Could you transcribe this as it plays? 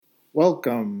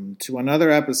Welcome to another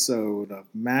episode of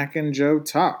Mac and Joe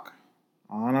Talk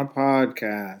on a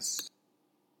podcast.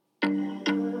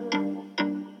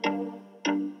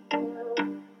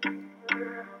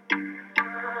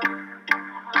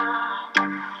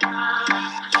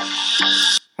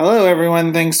 Hello,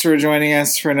 everyone. Thanks for joining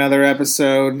us for another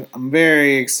episode. I'm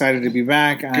very excited to be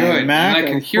back. Good. I'm Mac. And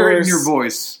I can hear it in your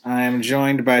voice. I am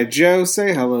joined by Joe.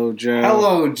 Say hello, Joe.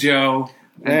 Hello, Joe.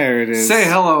 There it is. Say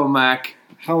hello, Mac.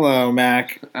 Hello,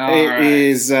 Mac.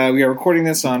 We are recording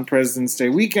this on President's Day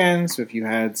weekend, so if you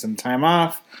had some time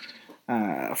off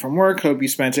from work, hope you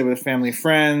spent it with family,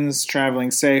 friends,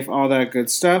 traveling safe, all that good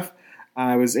stuff.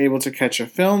 I was able to catch a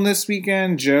film this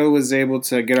weekend. Joe was able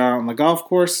to get out on the golf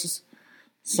course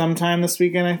sometime this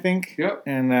weekend, I think. Yep.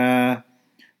 And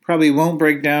probably won't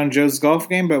break down Joe's golf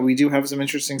game, but we do have some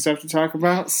interesting stuff to talk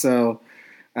about, so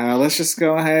let's just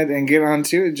go ahead and get on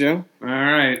to it, Joe. All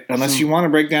right. Unless you want to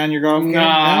break down your golf game. No,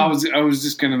 I was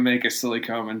just going to make a silly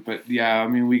comment, but yeah, I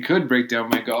mean, we could break down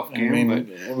my golf game. But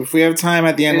if we have time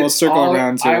at the end, we'll circle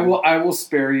around to it. I will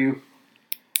spare you.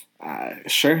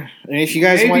 Sure. And if you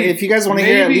guys want to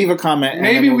hear it, leave a comment.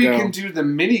 Maybe we can do the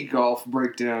mini golf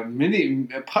breakdown,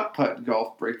 putt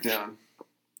golf breakdown.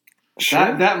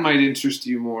 Sure. That might interest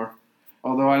you more.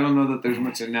 Although I don't know that there's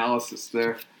much analysis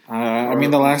there. I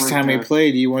mean, the last time we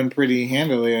played, you won pretty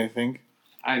handily, I think.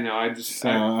 I know. I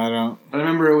don't. I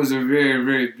remember it was a very,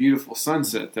 very beautiful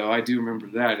sunset, though. I do remember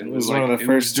that. It was one of the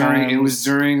first times. It was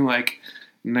during like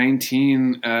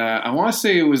 19. I want to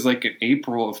say it was like in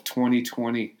April of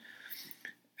 2020. It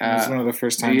was one of the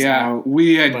first times. Yeah,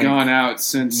 we had gone out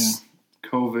since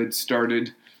COVID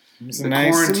started. The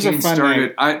quarantine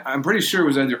started. I'm pretty sure it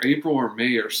was either April or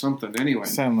May or something. Anyway,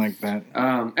 something like that.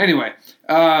 Anyway,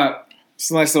 it's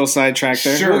a nice little sidetrack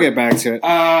there. Sure. We'll get back to it.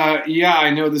 Yeah,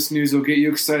 I know this news will get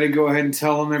you excited. Go ahead and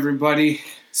tell them, everybody.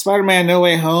 Spider-Man No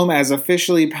Way Home has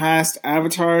officially passed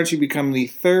Avatar to become the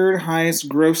third highest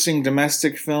grossing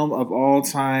domestic film of all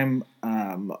time.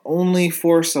 Only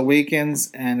Force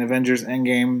Awakens and Avengers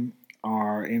Endgame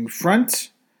are in front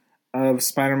of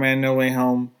Spider-Man No Way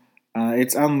Home.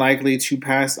 It's unlikely to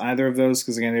pass either of those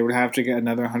because, again, they would have to get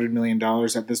another $100 million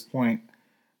at this point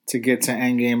to get to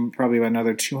Endgame, probably about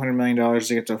another $200 million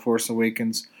to get to Force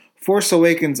Awakens. Force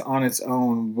Awakens on its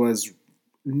own was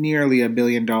nearly $1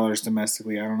 billion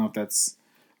domestically. I don't know if that's...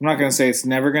 I'm not going to say it's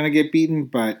never going to get beaten,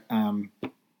 but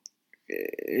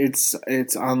it's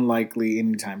unlikely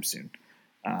anytime soon.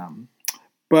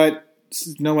 But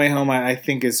No Way Home, I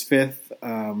think, is fifth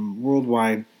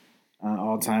worldwide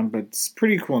all time. But it's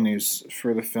pretty cool news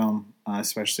for the film,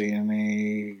 especially in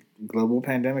a global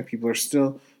pandemic. People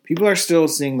are still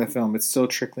seeing the film. It's still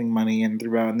trickling money in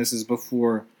throughout, and this is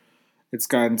before it's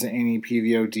gotten to any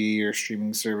PVOD or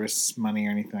streaming service money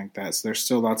or anything like that. So there's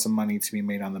still lots of money to be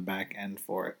made on the back end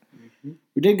for it. Mm-hmm.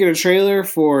 We did get a trailer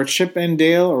for Chip and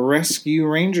Dale Rescue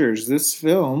Rangers. This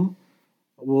film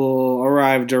will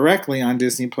arrive directly on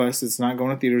Disney Plus. It's not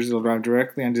going to theaters. It'll arrive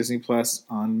directly on Disney Plus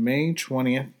on May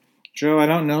 20th. Joe, I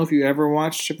don't know if you ever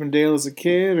watched Chip and Dale as a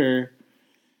kid or...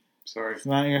 Sorry. It's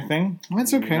not your thing?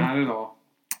 That's okay. Not at all.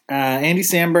 Andy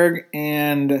Samberg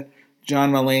and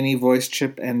John Mulaney voiced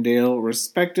Chip and Dale,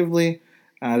 respectively.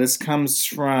 This comes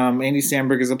from... Andy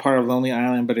Samberg is a part of Lonely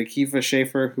Island, but Akiva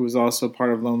Schaffer, who is also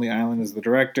part of Lonely Island, is the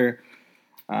director.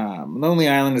 Lonely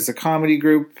Island is a comedy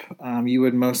group. You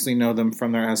would mostly know them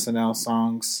from their SNL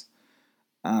songs.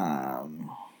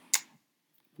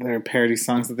 Their parody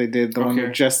songs that they did. The one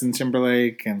with Justin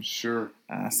Timberlake and sure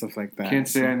stuff like that. Can't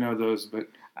say I know those, but...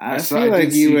 I feel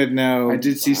like you would know. I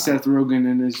did see Seth Rogen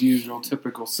in his usual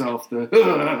typical self.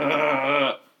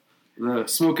 The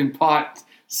smoking pot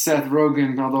Seth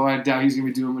Rogen, although I doubt he's going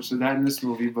to be doing much of that in this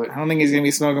movie. But I don't think he's going to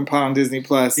be smoking pot on Disney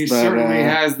Plus. He certainly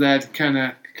has that kind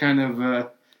of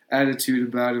attitude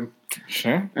about him.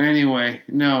 Sure. Anyway,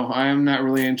 no, I am not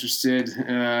really interested.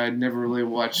 I never really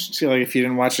watched. I feel like if you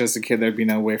didn't watch it as a kid, there'd be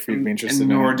no way for you to be interested.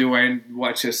 Nor do I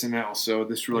watch SNL, so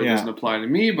this really doesn't apply to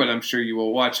me. But I'm sure you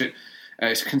will watch it,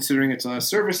 considering it's on a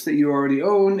service that you already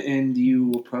own, and you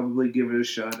will probably give it a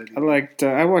shot.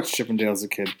 I watched Chip and Dale as a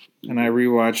kid, and I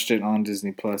rewatched it on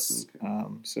Disney Plus. Okay.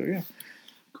 So yeah.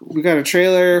 Cool. We got a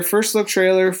trailer, first look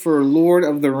trailer for Lord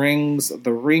of the Rings: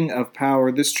 The Ring of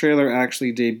Power. This trailer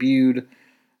actually debuted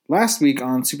last week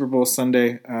on Super Bowl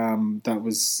Sunday. That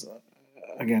was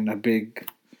again a big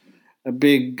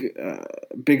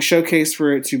showcase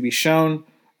for it to be shown.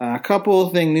 A couple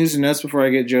of news and notes before I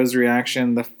get Joe's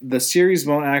reaction. The series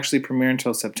won't actually premiere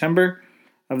until September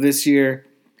of this year.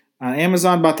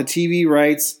 Amazon bought the TV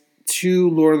rights to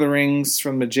Lord of the Rings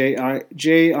from the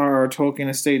J.R.R. Tolkien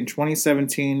estate in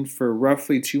 2017 for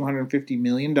roughly $250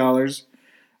 million.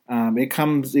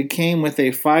 It came with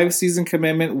a 5-season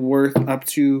commitment worth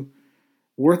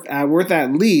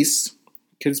at least,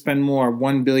 could spend more,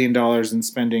 $1 billion in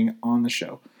spending on the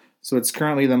show. So it's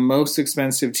currently the most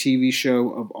expensive TV show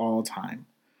of all time.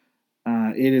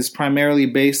 It is primarily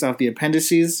based off the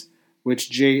appendices, which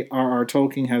J.R.R.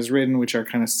 Tolkien has written, which are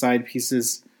kind of side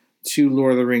pieces to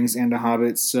Lord of the Rings and The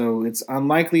Hobbit. So it's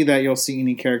unlikely that you'll see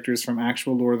any characters from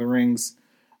actual Lord of the Rings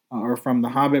or from The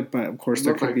Hobbit, but of course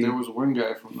there could be. There was one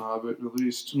guy from The Hobbit, at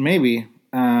least. Maybe.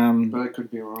 But I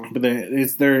could be wrong. But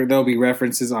there'll be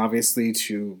references, obviously,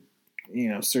 to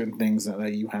certain things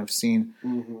that you have seen.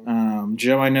 Mm-hmm.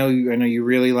 Joe, I know you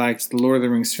really liked the Lord of the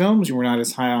Rings films. You were not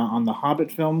as high on the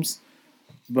Hobbit films,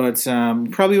 but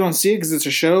probably won't see it because it's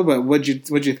a show. But what'd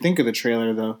you think of the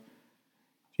trailer, though?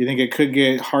 Do you think it could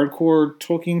get hardcore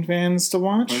Tolkien fans to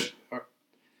watch? But,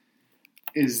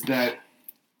 is that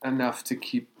enough to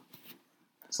keep?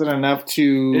 Is it enough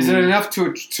to? Is it enough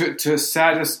to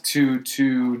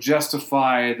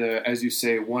justify the, as you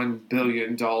say, $1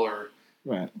 billion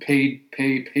right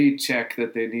paid check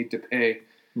that they need to pay?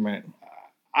 Right.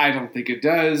 I don't think it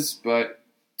does, but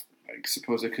I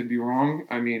suppose I could be wrong.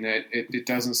 I mean, it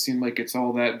doesn't seem like it's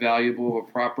all that valuable of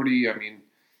a property. I mean,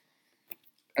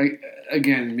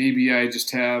 maybe I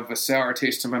just have a sour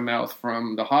taste in my mouth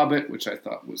from The Hobbit, which I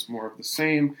thought was more of the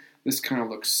same. This kind of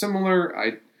looks similar.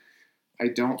 I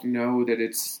don't know that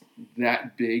it's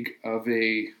that big of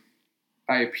a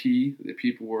IP that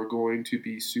people were going to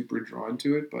be super drawn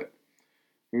to it, but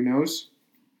who knows?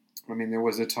 I mean, there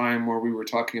was a time where we were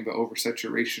talking about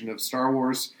oversaturation of Star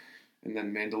Wars, and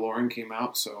then Mandalorian came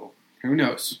out, so who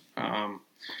knows?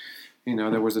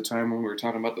 There was a time when we were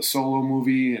talking about the Solo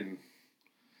movie, and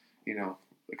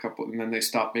and then they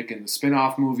stopped making the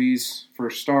spin-off movies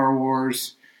for Star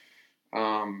Wars.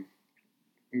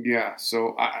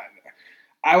 So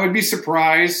I would be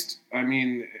surprised. I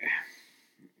mean,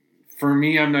 for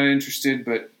me, I'm not interested,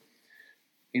 but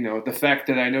the fact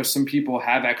that I know some people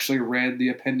have actually read the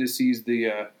appendices,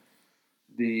 there's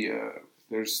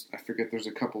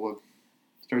a couple of,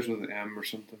 starts with an M or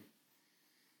something.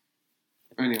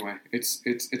 Anyway, it's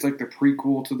like the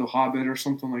prequel to The Hobbit or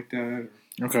something like that.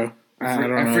 Okay.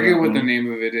 I forget what the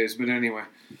name of it is, but anyway.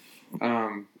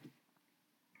 I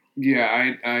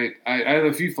have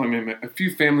a few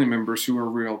family members who are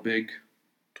real big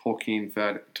Tolkien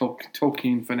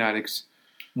fanatics.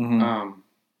 Mm-hmm.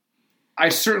 I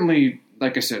certainly,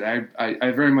 like I said,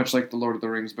 I very much like the Lord of the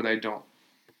Rings, but I don't.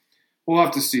 We'll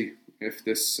have to see if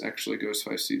this actually goes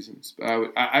 5 seasons.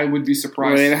 But I would be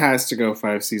surprised. Well, it has to go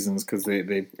 5 seasons because they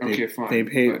paid.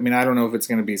 I mean, I don't know if it's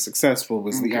going to be successful.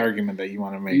 Was the argument that you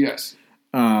want to make? Yes.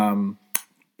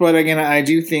 But again, I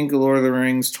do think Lord of the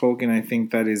Rings, Tolkien, I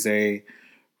think that is a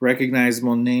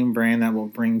recognizable name brand that will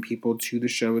bring people to the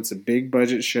show. It's a big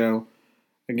budget show.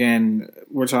 Again,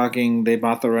 we're talking, they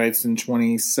bought the rights in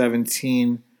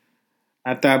 2017.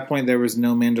 At that point, there was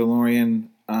no Mandalorian.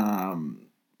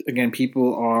 Again,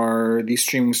 these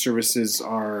streaming studios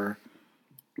are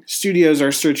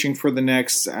searching for the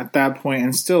next, at that point,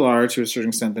 and still are to a certain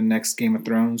extent, the next Game of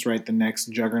Thrones, right? The next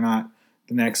juggernaut.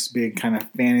 The next big kind of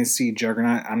fantasy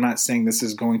juggernaut. I'm not saying this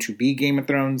is going to be Game of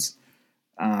Thrones,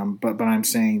 but I'm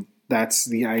saying that's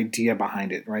the idea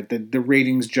behind it, right? The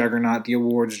ratings juggernaut, the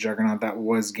awards juggernaut that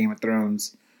was Game of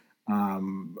Thrones.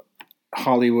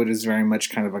 Hollywood is very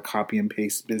much kind of a copy and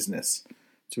paste business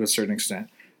to a certain extent.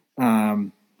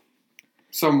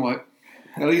 Somewhat,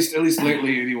 at least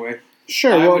lately, anyway.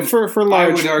 Sure. For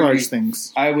large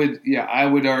things, I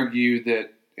would argue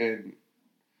that, and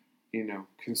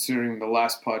considering the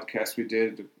last podcast we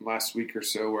did last week or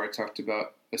so, where I talked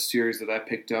about a series that I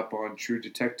picked up on, True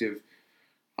Detective,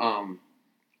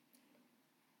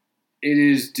 it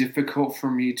is difficult for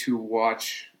me to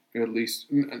watch. At least,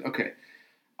 okay,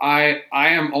 I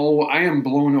am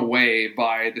blown away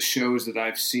by the shows that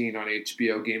I've seen on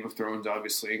HBO, Game of Thrones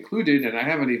obviously included, and I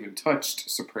haven't even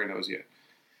touched Sopranos yet.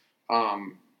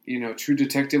 True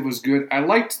Detective was good. I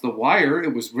liked The Wire.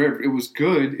 It was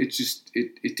good. It just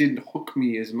it didn't hook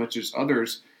me as much as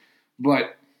others.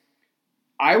 But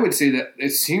I would say that it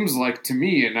seems like to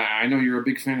me, and I know you're a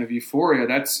big fan of Euphoria.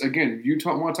 That's, again,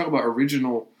 want to talk about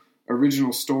original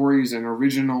stories and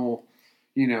original,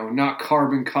 not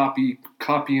carbon copy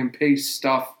and paste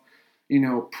stuff.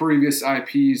 Previous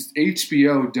IPs.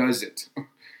 HBO does it.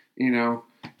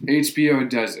 HBO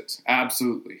does it,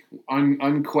 absolutely,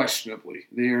 unquestionably.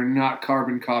 They are not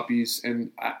carbon copies,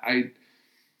 and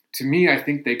to me, I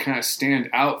think they kind of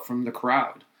stand out from the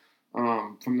crowd,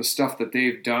 from the stuff that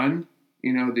they've done.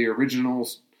 The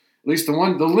originals, at least the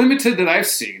limited that I've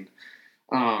seen.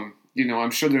 I'm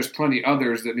sure there's plenty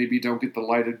others that maybe don't get the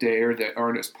light of day or that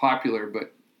aren't as popular,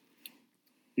 but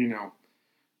you know,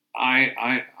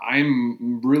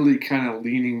 I'm really kind of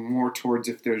leaning more towards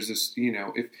if there's this,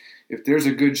 if there's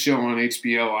a good show on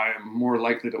HBO, I am more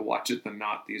likely to watch it than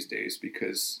not these days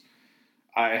because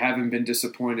I haven't been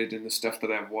disappointed in the stuff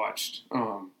that I've watched,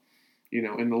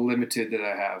 in the limited that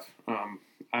I have.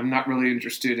 I'm not really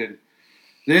interested in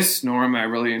this, nor am I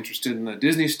really interested in the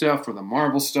Disney stuff or the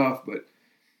Marvel stuff, but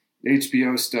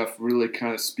HBO stuff really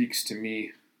kind of speaks to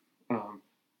me,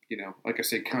 like I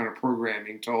say, counter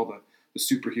programming to all the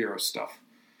superhero stuff.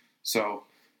 So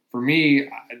for me,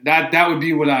 that would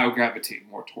be what I would gravitate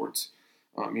more towards,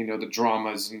 the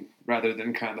dramas and rather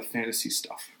than kind of the fantasy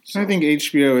stuff. So I think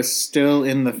HBO is still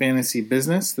in the fantasy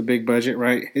business, the big budget,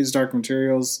 right? His Dark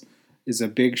Materials is a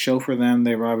big show for them.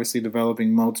 They're obviously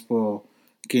developing multiple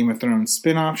Game of Thrones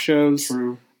spin-off shows.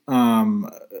 True.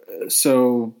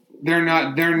 So they are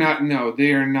not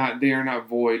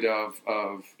void of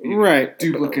right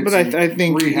duplicates. But I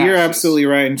think rehashes. You're absolutely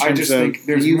right in terms of think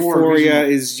there's Euphoria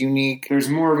is unique. There's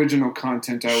more original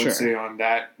content, I would Sure. say, on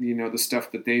that. The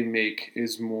stuff that they make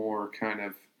is more kind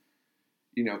of,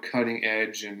 cutting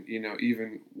edge and,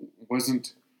 even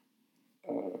wasn't.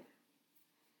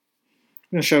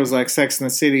 Shows like Sex and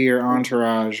the City or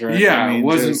Entourage, right? Yeah,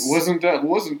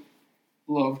 wasn't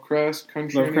Lovecraft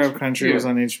Country. Lovecraft Country was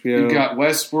on HBO. You got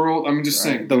Westworld. I'm just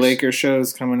saying. The Lakers show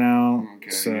is coming out.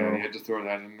 Okay, so yeah, you had to throw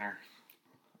that in there.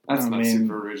 That's not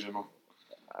super original.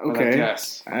 Okay. I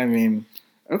guess.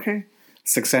 Okay.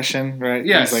 Succession, right?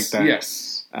 Yes. Things like that.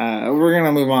 Yes. We're going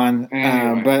to move on.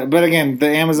 Anyway. But again, the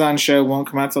Amazon show won't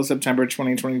come out till September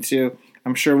 2022.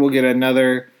 I'm sure we'll get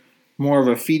another more of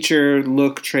a feature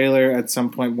look trailer at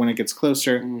some point when it gets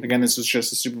closer. Mm-hmm. Again, this was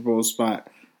just a Super Bowl spot.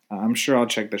 I'm sure I'll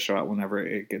check the show out whenever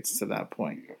it gets to that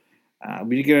point.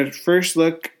 We get a first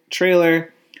look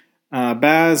trailer.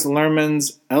 Baz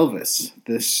Luhrmann's Elvis.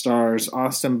 This stars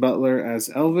Austin Butler as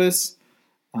Elvis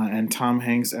and Tom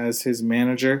Hanks as his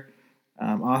manager.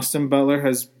 Austin Butler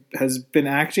has been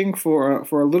acting for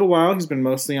a little while. He's been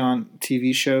mostly on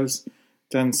TV shows,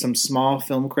 done some small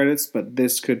film credits, but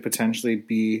this could potentially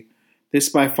be. This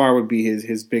by far would be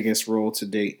his biggest role to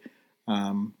date.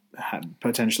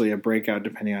 Potentially a breakout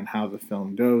depending on how the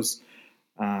film goes.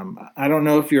 I don't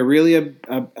know if you're really I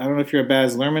don't know if you're a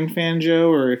Baz Luhrmann fan,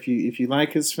 Joe, or if you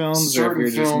like his films, Certain or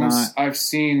if you're films, just not. I've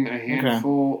seen a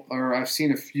handful, or I've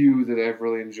seen a few that I've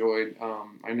really enjoyed.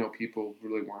 I know people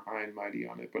really weren't high and mighty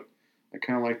on it, but I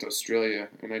kind of liked Australia,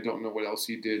 and I don't know what else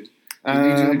he did.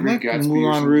 Did he do The Great Gatsby?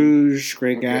 Moulin Rouge,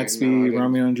 Great Okay, Gatsby, no,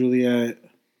 Romeo and Juliet.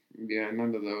 Yeah,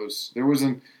 none of those. There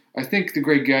wasn't. I think The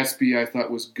Great Gatsby I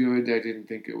thought was good. I didn't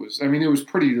think it was. I mean, it was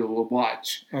pretty to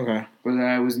watch. Okay. But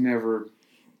I was never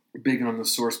big on the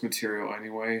source material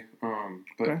anyway.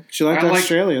 But Okay. She liked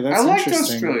Australia. That's I liked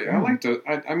interesting. Australia. Yeah. I liked it.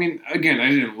 I mean, again, I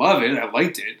didn't love it. I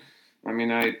liked it. I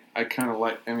mean, I kind of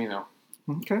like. I mean,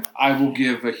 Okay. I will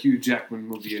give a Hugh Jackman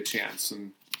movie a chance,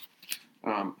 and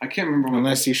I can't remember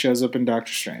Unless he shows up in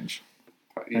Doctor Strange.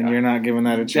 Yeah. And you're not giving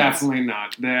that a chance. Definitely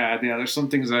not. Yeah. There's some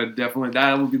things that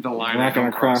would be the line. We're not going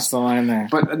to cross the line there.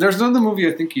 But there's another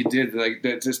movie I think he did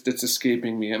that's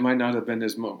escaping me. It might not have been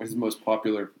his most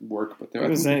popular work, but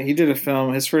He did a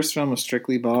film. His first film was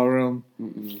Strictly Ballroom.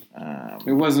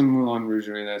 It wasn't Moulin Rouge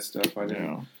or any of that stuff. I didn't.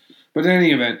 No. But in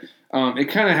any event, it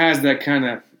kind of has that kind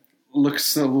of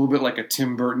looks a little bit like a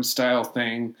Tim Burton style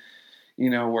thing,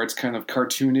 where it's kind of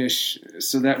cartoonish.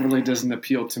 So that really doesn't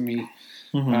appeal to me.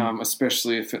 Mm-hmm.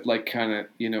 Especially if it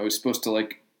is supposed to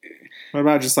like. What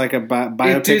about just like a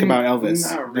biopic about Elvis?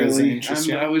 Not really.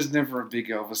 I I was never a big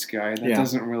Elvis guy. That Yeah.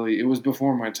 doesn't really. It was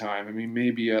before my time. I mean,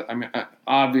 maybe.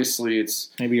 Obviously,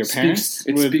 it's Maybe your parents.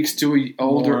 It speaks to an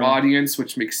older more- audience,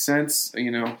 which makes sense.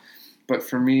 But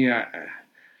for me, I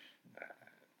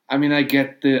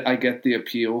get the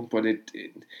appeal, but it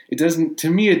doesn't. To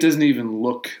me, it doesn't even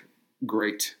look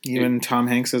great. Even Tom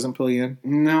Hanks doesn't pull you in.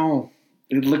 No.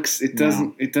 It looks. It doesn't.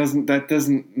 No. It doesn't. That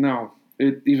doesn't. No.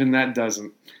 Even that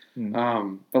doesn't.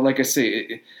 But like I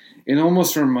say, it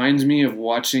almost reminds me of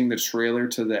watching the trailer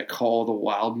to that Call of the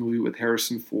Wild movie with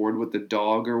Harrison Ford with the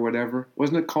dog or whatever.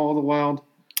 Wasn't it Call of the Wild?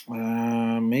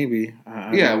 Maybe.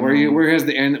 Yeah, where it has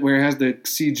the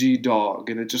CG dog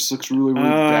and it just looks really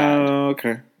bad. Oh,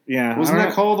 okay. Yeah. Wasn't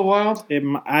that Call of the Wild?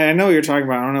 I know what you're talking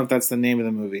about. I don't know if that's the name of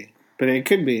the movie, but it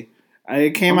could be.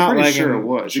 It came out I'm pretty like sure it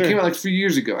was. Sure. It came out like a few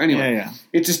years ago. Anyway, Yeah.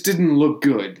 it just didn't look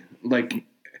good. Like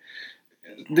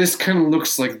this kind of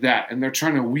looks like that, and they're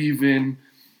trying to weave in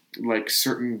like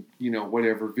certain,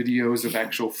 whatever videos of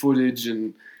actual footage,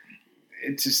 and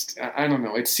it just I don't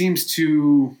know. It seems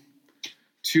too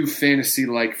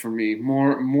fantasy-like for me.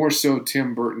 More so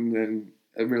Tim Burton than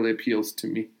it really appeals to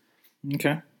me.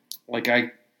 Okay. Like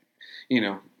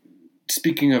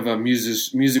speaking of a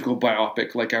musical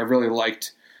biopic, like I really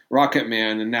liked Rocket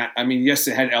Man, and that, I mean, yes,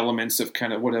 it had elements of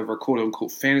kind of whatever quote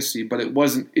unquote fantasy, but it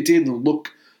didn't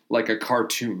look like a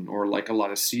cartoon or like a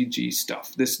lot of CG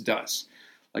stuff. This does.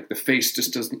 Like the face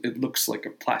just doesn't, it looks like a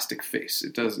plastic face.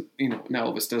 It doesn't, and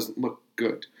Elvis doesn't look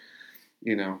good,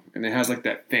 and it has like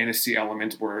that fantasy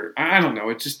element where, I don't know,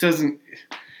 it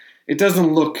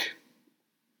doesn't look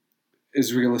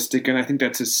as realistic, and I think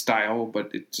that's his style,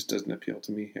 but it just doesn't appeal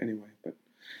to me anyway. But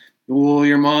will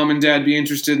your mom and dad be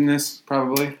interested in this?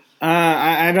 Probably.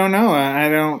 I don't know. I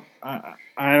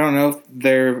don't know if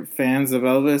they're fans of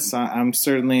Elvis. I'm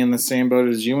certainly in the same boat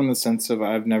as you in the sense of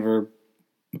I've never,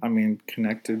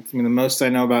 connected. The most I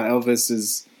know about Elvis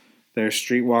is there's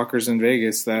streetwalkers in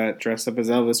Vegas that dress up as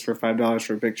Elvis for $5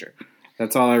 for a picture.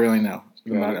 That's all I really know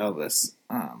about Elvis.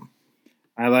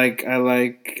 I like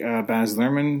Baz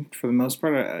Luhrmann for the most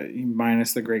part,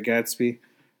 minus The Great Gatsby,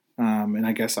 and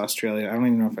I guess Australia. I don't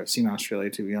even know if I've seen Australia,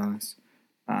 to be honest.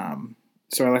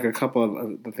 So I like a couple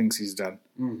of the things he's done,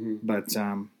 but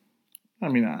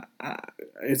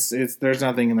it's there's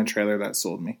nothing in the trailer that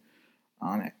sold me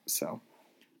on it. So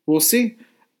we'll see.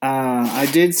 I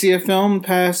did see a film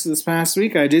this past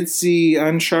week. I did see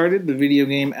Uncharted, the video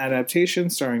game adaptation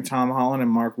starring Tom Holland and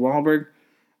Mark Wahlberg.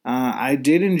 I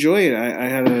did enjoy it. I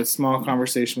had a small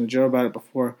conversation with Joe about it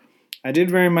before. I did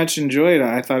very much enjoy it.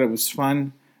 I thought it was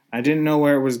fun. I didn't know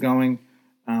where it was going.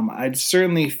 I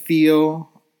certainly feel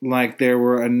like there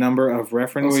were a number of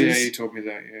references. Oh, yeah, you told me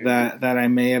that. Yeah, that I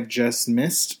may have just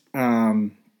missed.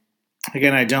 Again,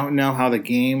 I don't know how the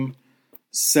game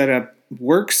setup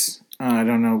works. I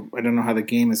don't know how the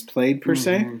game is played per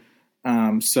se.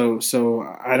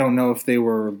 So I don't know if they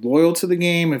were loyal to the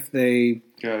game, if they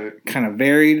kind of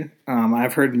varied.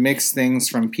 I've heard mixed things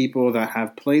from people that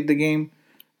have played the game.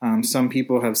 Some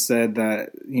people have said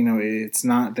that it's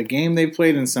not the game they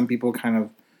played, and some people kind of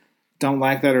don't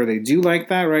like that, or they do like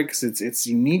that, right? Because it's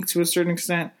unique to a certain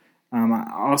extent.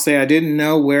 I'll say I didn't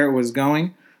know where it was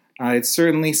going. It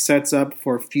certainly sets up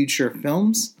for future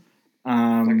films.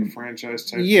 Like a franchise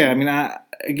type. Yeah,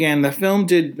 again, the film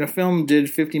did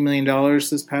 $50 million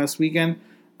this past weekend,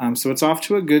 so it's off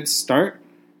to a good start.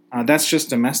 That's just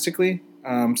domestically.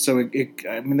 So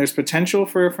there's potential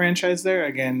for a franchise there.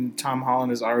 Again, Tom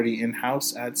Holland is already in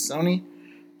house at Sony,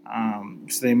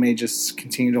 so they may just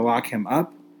continue to lock him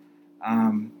up.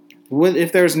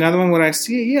 If there's another one, would I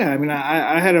see it? Yeah,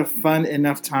 I had a fun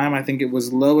enough time. I think it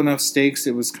was low enough stakes.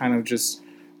 It was kind of just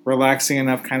relaxing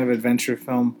enough kind of adventure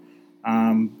film.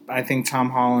 I think Tom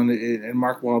Holland and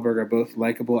Mark Wahlberg are both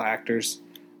likable actors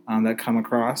that come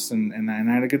across, and I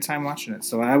had a good time watching it.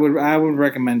 So I would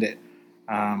recommend it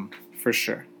for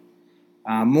sure.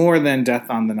 More than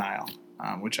Death on the Nile,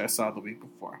 which I saw the week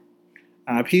before.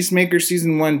 Peacemaker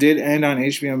Season 1 did end on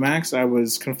HBO Max. I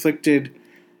was conflicted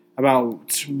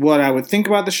about what I would think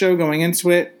about the show going into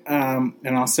it, and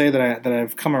I'll say that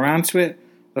I've come around to it.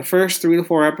 The first 3 to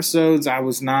 4 episodes, I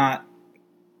was not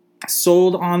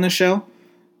sold on the show.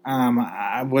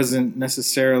 I wasn't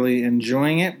necessarily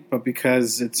enjoying it, but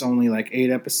because it's only like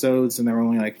 8 episodes and they're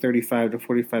only like 35 to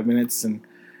 45 minutes and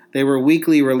they were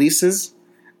weekly releases,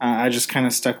 I just kind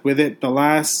of stuck with it. The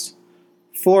last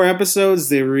 4 episodes,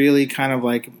 they really kind of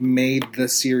like made the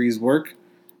series work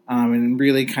and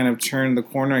really kind of turned the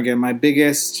corner. Again, my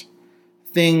biggest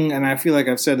thing, and I feel like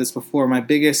I've said this before, my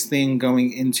biggest thing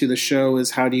going into the show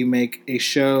is how do you make a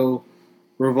show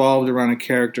revolved around a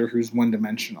character who's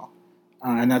one-dimensional.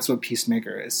 And that's what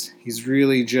Peacemaker is. He's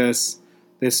really just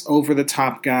this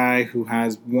over-the-top guy who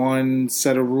has one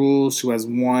set of rules, who has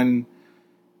one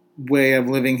way of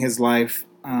living his life.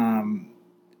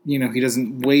 He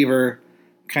doesn't waver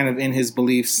kind of in his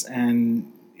beliefs,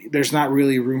 and there's not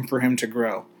really room for him to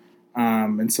grow.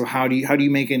 And so how do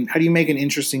you make an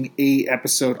interesting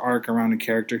 8-episode arc around a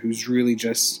character who's really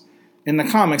just, in the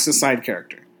comics, a side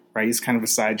character, right? He's kind of a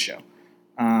sideshow.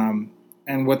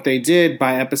 And what they did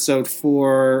by episode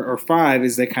 4 or 5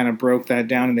 is they kind of broke that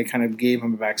down and they kind of gave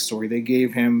him a backstory.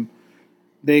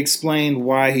 They explained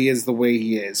why he is the way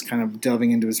he is, kind of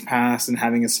delving into his past and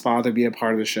having his father be a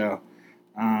part of the show.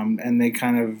 And they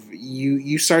kind of,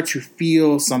 you start to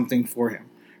feel something for him,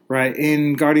 right?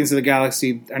 In Guardians of the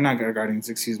Galaxy, or not Guardians,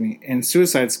 excuse me, in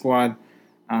Suicide Squad,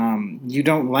 you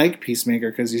don't like Peacemaker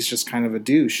because he's just kind of a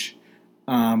douche.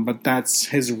 But that's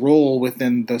his role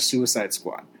within the Suicide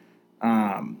Squad.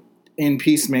 In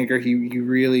Peacemaker, you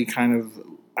really kind of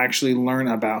actually learn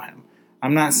about him.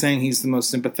 I'm not saying he's the most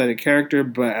sympathetic character,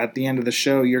 but at the end of the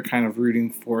show, you're kind of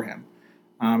rooting for him.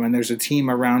 And there's a team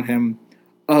around him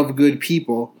of good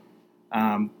people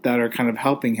that are kind of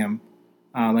helping him,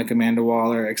 like Amanda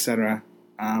Waller, etc.,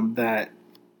 that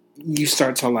you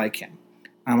start to like him.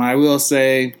 I will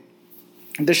say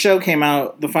the show came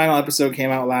out, the final episode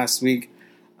came out last week.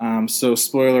 So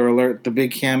spoiler alert, the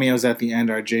big cameos at the end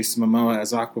are Jason Momoa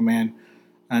as Aquaman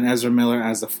and Ezra Miller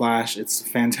as the Flash. It's a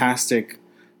fantastic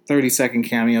 30-second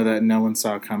cameo that no one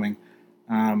saw coming.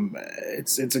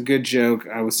 It's a good joke.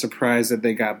 I was surprised that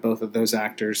they got both of those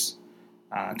actors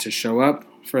to show up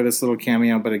for this little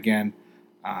cameo, but again,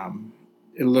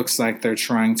 it looks like they're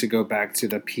trying to go back to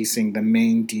the piecing the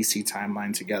main DC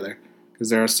timeline together, because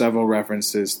there are several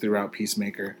references throughout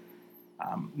Peacemaker,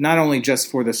 not only just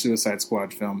for the Suicide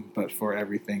Squad film, but for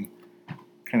everything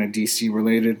kind of DC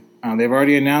related. They've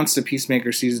already announced a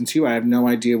Peacemaker Season 2. I have no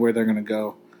idea where they're going to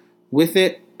go with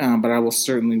it, but I will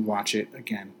certainly watch it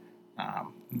again.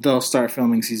 They'll start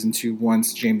filming Season 2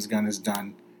 once James Gunn is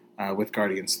done with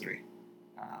Guardians 3.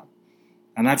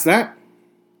 And that's that.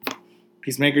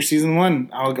 Peacemaker Season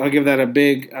 1. I'll give that a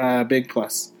big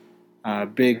plus.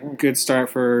 Good start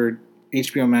for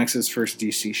HBO Max's first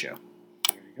DC show.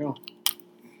 There you go.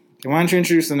 Okay, why don't you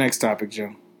introduce the next topic,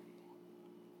 Joe?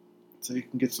 So you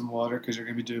can get some water, because you're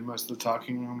going to be doing most of the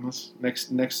talking on this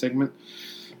next segment.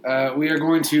 We are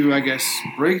going to, I guess,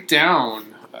 break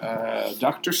down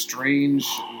Doctor Strange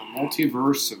and the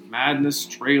Multiverse of Madness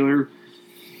trailer.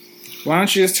 Why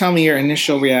don't you just tell me your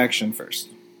initial reaction first?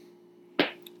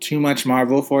 Too much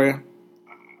Marvel for you?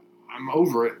 I'm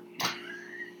over it.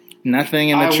 Nothing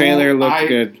in the trailer looked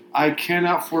good. I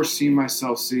cannot foresee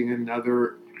myself seeing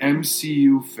another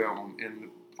MCU film in the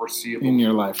foreseeable in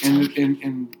your lifetime.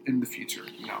 In the future.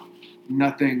 No.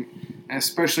 Nothing.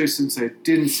 Especially since I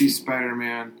didn't see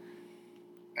Spider-Man.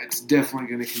 It's definitely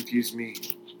going to confuse me.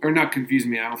 Or not confuse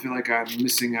me. I don't feel like I'm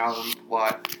missing out on the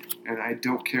plot. And I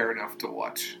don't care enough to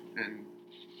watch and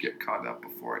get caught up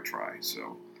before I try.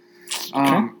 So,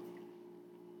 I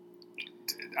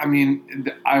mean,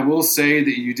 I will say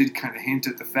that you did kind of hint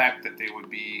at the fact that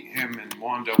him and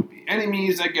Wanda would be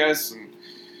enemies, I guess. And,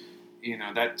 you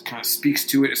know, that kind of speaks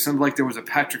to it. It sounded like there was a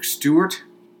Patrick Stewart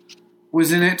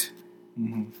was in it.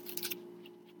 Mm-hmm.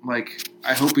 Like,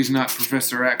 I hope he's not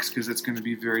Professor X, because it's going to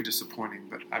be very disappointing,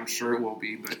 but I'm sure it will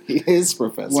be. But he is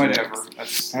Professor whatever.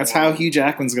 X. That's how Hugh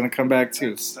Jackman's going to come back,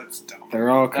 too. That's dumb. They're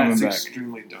all coming back. That's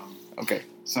extremely dumb. Okay.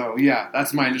 So, yeah,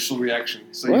 that's my initial reaction.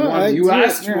 So well, you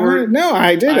asked for it. No,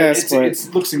 I did ask for it.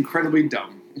 It looks incredibly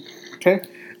dumb. Okay.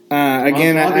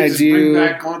 Again, I do...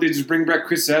 Why don't they just bring back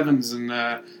Chris Evans and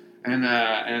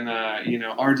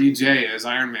RDJ as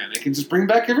Iron Man? They can just bring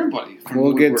back everybody.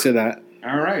 We'll get to that.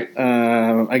 All right.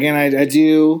 Again, I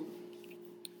do...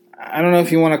 I don't know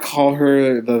if you want to call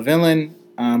her the villain,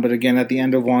 but again, at the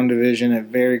end of WandaVision, it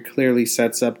very clearly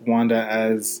sets up Wanda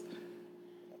as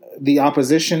the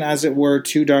opposition, as it were,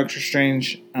 to Doctor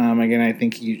Strange. Again, I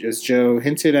think as Joe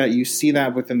hinted at, you see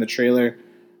that within the trailer.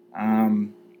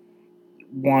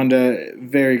 Wanda,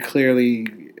 very clearly,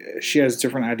 she has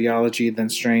different ideology than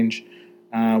Strange.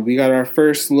 We got our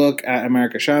first look at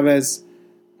America Chavez,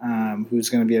 who's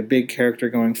going to be a big character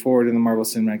going forward in the Marvel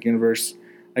Cinematic Universe.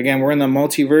 Again, we're in the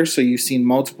multiverse, so you've seen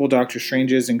multiple Doctor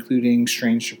Stranges, including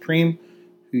Strange Supreme,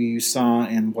 who you saw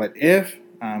in What If,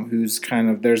 who's kind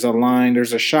of, there's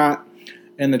a shot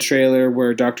in the trailer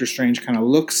where Doctor Strange kind of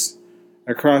looks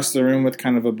across the room with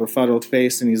kind of a befuddled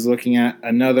face, and he's looking at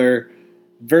another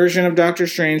version of Doctor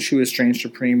Strange, who is Strange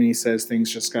Supreme, and he says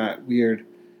things just got weird.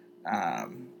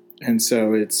 And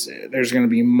so there's going to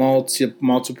be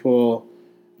multiple,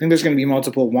 I think there's going to be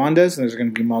multiple Wandas, and there's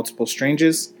going to be multiple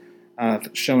Stranges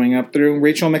showing up through.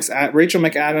 Rachel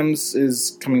McAdams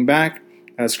is coming back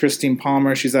as Christine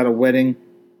Palmer. She's at a wedding,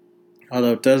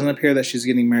 although it doesn't appear that she's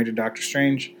getting married to Doctor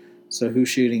Strange. So who's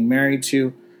she getting married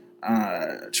to?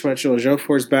 Chiwetel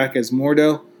Ejiofor's back as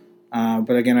Mordo.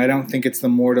 But again, I don't think it's the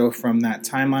Mordo from that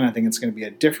timeline. I think it's going to be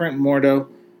a different Mordo.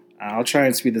 I'll try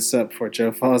and speed this up before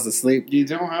Joe falls asleep. You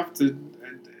don't have to... you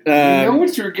know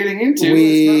what you're getting into.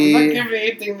 I'm not giving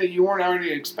anything that you weren't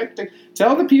already expecting.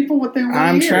 Tell the people what they want to hear.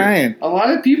 I'm trying. A lot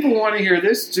of people want to hear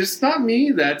this, just not me.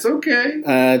 That's okay.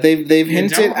 They've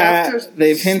hinted at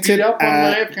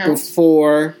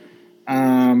before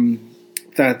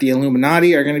that the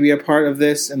Illuminati are going to be a part of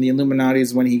this, and the Illuminati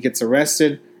is when he gets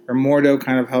arrested, or Mordo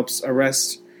kind of helps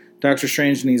arrest Doctor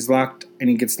Strange, and he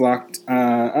gets locked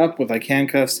up with like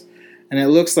handcuffs. And it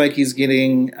looks like he's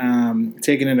getting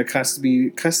taken into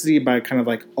custody by kind of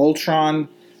like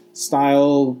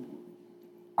Ultron-style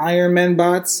Iron Man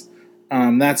bots.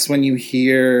 That's when you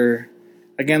hear...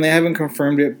 Again, they haven't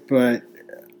confirmed it, but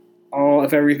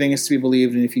if everything is to be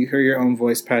believed, and if you hear your own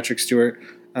voice, Patrick Stewart,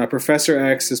 Professor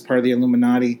X is part of the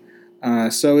Illuminati.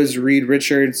 So is Reed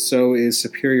Richards. So is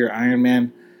Superior Iron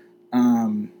Man.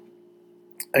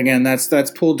 Again,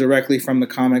 that's pulled directly from the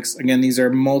comics. Again, these are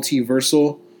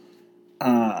multiversal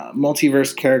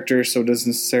multiverse character, so it doesn't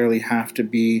necessarily have to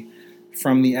be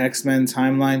from the X-Men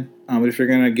timeline. But if you're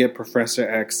going to get Professor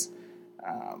X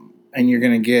and you're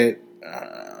going to get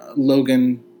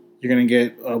Logan, you're going to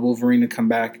get Wolverine to come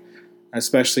back,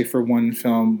 especially for one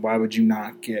film, why would you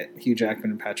not get Hugh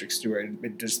Jackman and Patrick Stewart?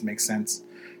 It just makes sense.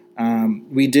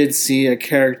 We did see a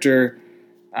character.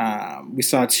 We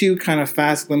saw two kind of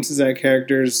fast glimpses at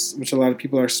characters, which a lot of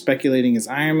people are speculating is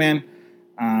Iron Man.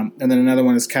 And then another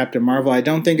one is Captain Marvel. I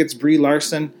don't think it's Brie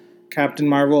Larson, Captain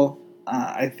Marvel.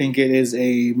 I think it is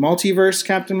a multiverse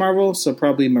Captain Marvel, so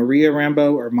probably Maria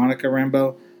Rambeau or Monica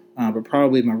Rambeau, but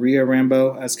probably Maria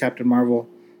Rambeau as Captain Marvel.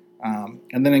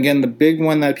 And then again, the big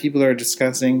one that people are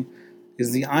discussing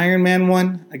is the Iron Man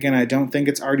one. Again, I don't think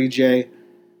it's RDJ.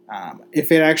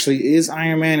 If it actually is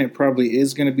Iron Man, it probably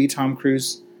is going to be Tom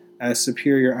Cruise as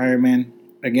Superior Iron Man.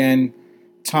 Again,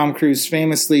 Tom Cruise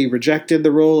famously rejected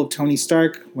the role of Tony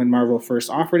Stark when Marvel first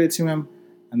offered it to him.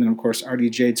 And then, of course,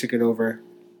 RDJ took it over.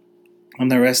 And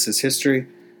the rest is history.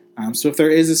 So if there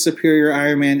is a Superior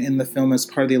Iron Man in the film as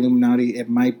part of the Illuminati, it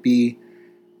might be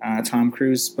Tom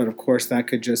Cruise. But, of course, that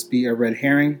could just be a red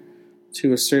herring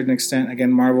to a certain extent.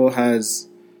 Again, Marvel has,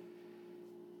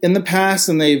 in the past,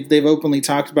 and they've openly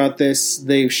talked about this,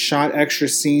 they've shot extra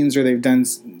scenes or they've done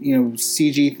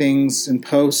CG things in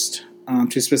post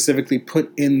to specifically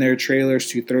put in their trailers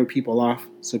to throw people off.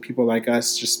 So people like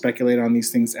us just speculate on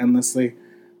these things endlessly,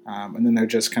 and then they're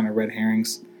just kind of red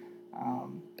herrings.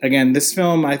 Again, this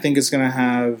film I think is going to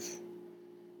have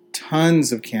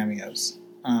tons of cameos,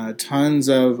 tons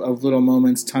of little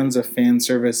moments, tons of fan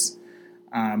service,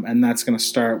 and that's going to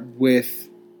start with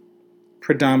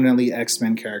predominantly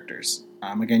X-Men characters.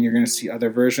 Again, you're going to see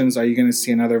other versions. Are you going to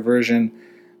see another version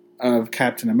of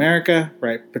Captain America,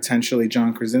 right? Potentially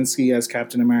John Krasinski as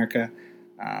Captain America.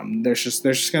 There's just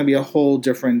going to be a whole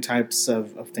different types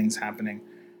of things happening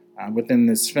within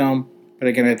this film. But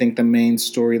again, I think the main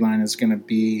storyline is going to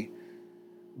be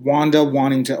Wanda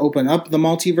wanting to open up the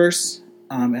multiverse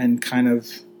and kind of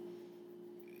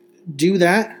do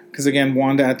that. Because again,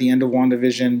 Wanda at the end of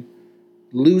WandaVision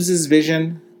loses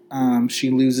Vision. She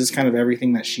loses kind of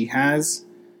everything that she has.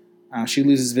 She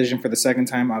loses Vision for the second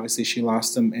time. Obviously, she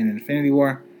lost them in Infinity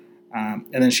War. And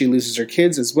then she loses her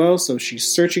kids as well. So she's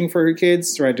searching for her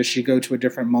kids. Right? Does she go to a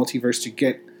different multiverse to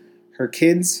get her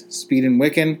kids, Speed and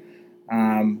Wiccan?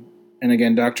 And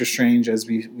again, Doctor Strange, as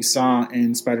we saw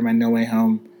in Spider-Man No Way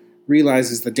Home,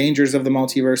 realizes the dangers of the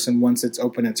multiverse. And once it's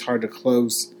open, it's hard to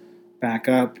close back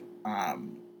up.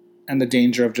 And the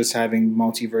danger of just having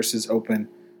multiverses open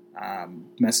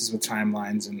messes with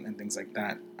timelines and things like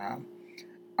that.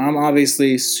 I'm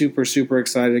obviously super, super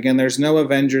excited. Again, there's no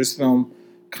Avengers film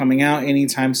coming out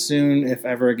anytime soon, if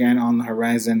ever again on the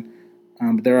horizon.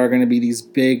 But there are going to be these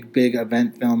big, big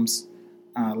event films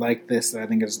like this that I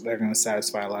think they're going to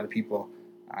satisfy a lot of people.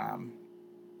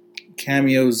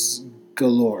 Cameos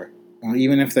galore.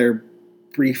 Even if they're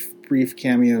brief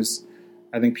cameos,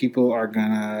 I think people are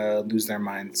going to lose their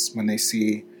minds when they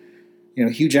see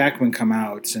Hugh Jackman come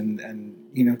out and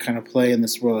kind of play in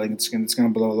this world. I think it's going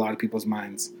to blow a lot of people's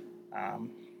minds.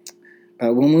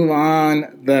 But we'll move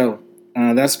on, though.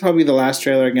 That's probably the last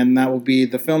trailer. Again, that will be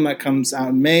the film that comes out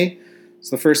in May.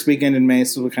 So the first weekend in May,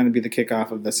 so will kind of be the kickoff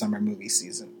of the summer movie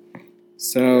season.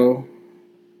 So,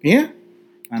 yeah.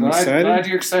 I'm excited. Glad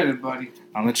you're excited, buddy.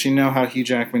 I'll let you know how Hugh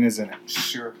Jackman is in it.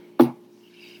 Sure. All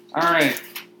right.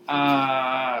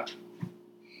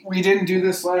 We didn't do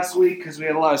this last week because we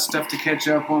had a lot of stuff to catch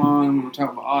up on. We were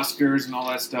talking about Oscars and all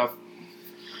that stuff.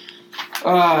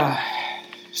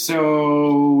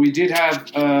 So we did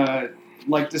have,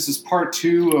 this is part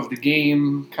 2 of the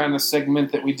game kind of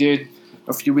segment that we did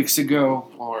a few weeks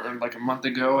ago, or like a month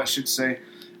ago, I should say.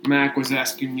 Mac was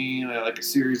asking me a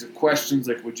series of questions,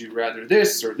 like, would you rather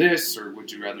this, or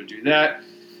would you rather do that?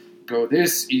 Go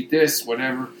this, eat this,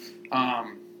 whatever.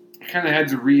 I kind of had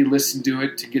to re-listen to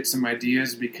it to get some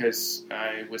ideas because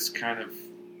I was kind of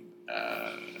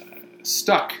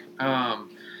stuck.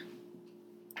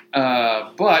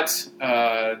 But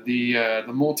the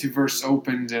multiverse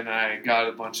opened and I got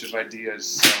a bunch of ideas.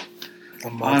 So the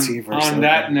multiverse. On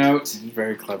that note,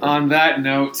 very clever. On that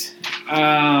note,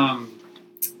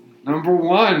 number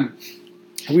 1.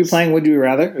 Are we playing Would You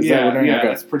Rather?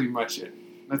 That's pretty much it.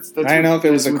 That's I don't know if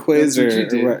it was a quiz or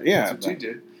what. Yeah, that's what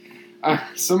you did.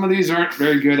 Some of these aren't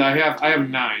very good. I have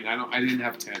 9. I didn't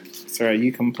have 10. It's all right.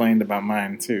 You complained about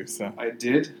mine too, so I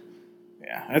did.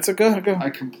 Yeah, that's a go. I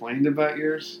complained about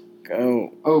yours.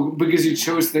 Go. Oh, because you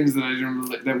chose things that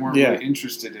weren't really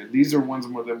interested in. These are ones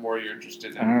more you're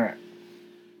interested in. All right.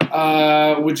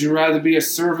 Would you rather be a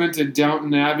servant at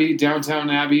Downton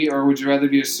Abbey, or would you rather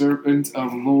be a servant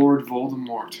of Lord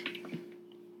Voldemort?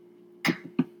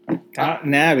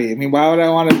 Downton Abbey. I mean, why would I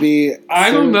want to be?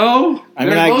 I don't know. I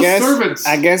mean, They're I both guess. servants.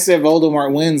 I guess if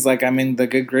Voldemort wins, like I'm in the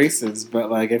good graces. But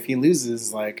like if he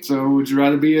loses, like So, would you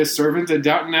rather be a servant at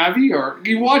Downton Abbey, or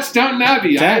you watch Downton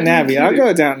Abbey? Downton Abbey. I'll go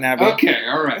with Downton Abbey. Okay,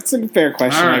 all right. That's a fair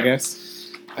question, All right. I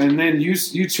guess. And then you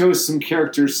chose some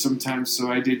characters sometimes, so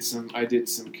I did some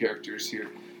characters here.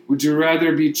 Would you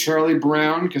rather be Charlie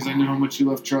Brown, because I know how much you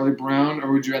love Charlie Brown,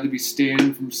 or would you rather be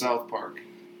Stan from South Park?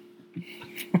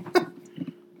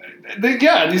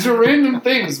 Yeah, these are random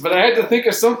things, but I had to think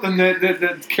of something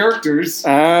that characters.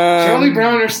 Charlie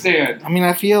Brown or Stan? I mean,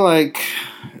 I feel like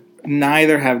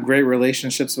neither have great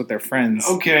relationships with their friends.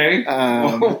 Okay.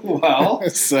 Well,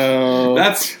 So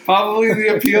that's probably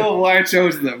the appeal of why I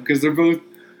chose them, because they're both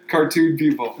cartoon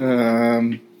people.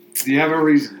 Do you have a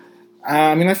reason?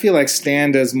 I mean, I feel like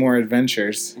Stan does more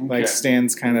adventures. Okay. Like Stan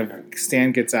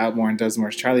gets out more and does more.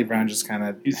 Charlie Brown just kind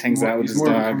of hangs out with his more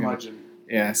of a dog. curmudgeon.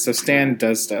 Yeah, so Stan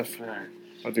does stuff. All right.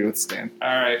 I'll do with Stan. All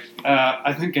right.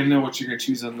 I think I know what you're going to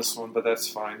choose on this one, but that's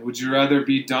fine. Would you rather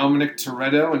be Dominic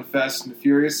Toretto in Fast and the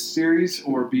Furious series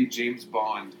or be James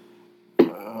Bond?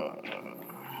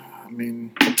 I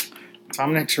mean,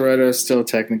 Dominic Toretto is still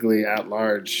technically at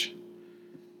large.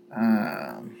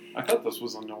 I thought this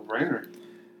was a no-brainer.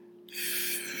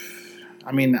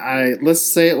 I mean, I'll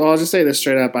just say this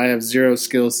straight up. I have zero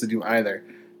skills to do either.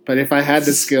 But if I had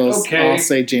the skills, Okay. I'll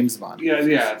say James Bond. Yeah,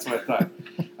 that's what I thought.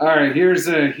 All right, here's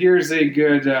a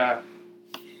good.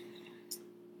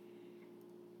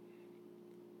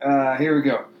 Here we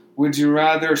go. Would you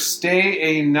rather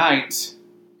stay a night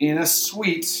in the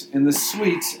suite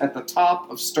at the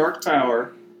top of Stark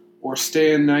Tower, or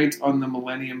stay a night on the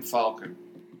Millennium Falcon?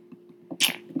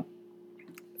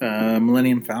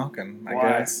 Millennium Falcon, I Why?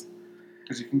 guess.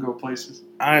 Because you can go places.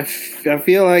 I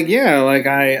feel like,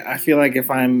 I feel like if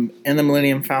I'm in the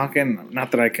Millennium Falcon,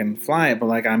 not that I can fly it, but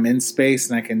like I'm in space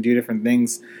and I can do different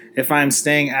things. If I'm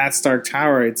staying at Stark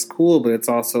Tower, it's cool, but it's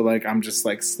also like I'm just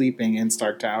like sleeping in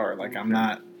Stark Tower. Like I'm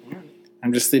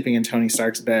just sleeping in Tony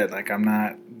Stark's bed. Like I'm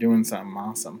not doing something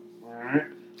awesome. All right.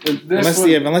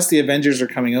 Unless the Avengers are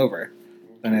coming over,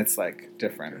 then it's like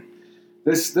different.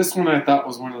 This one I thought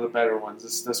was one of the better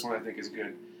ones. This one I think is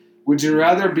good. Would you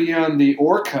rather be on the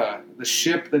Orca, the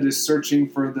ship that is searching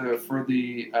for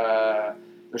the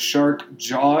shark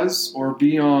Jaws, or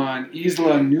be on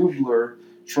Isla Nublar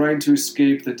trying to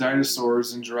escape the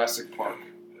dinosaurs in Jurassic Park?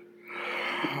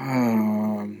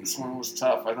 This one was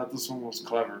tough. I thought this one was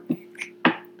clever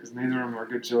because neither of them are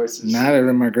good choices. None of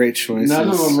them are great choices. None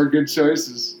of them are good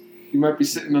choices. You might be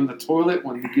sitting on the toilet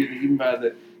when you get eaten by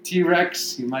the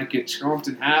T-Rex. You might get chomped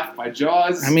in half by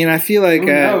Jaws. I mean, I feel like Who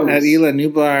at knows? Isla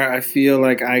Nublar, I feel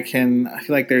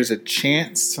like there's a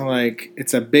chance to like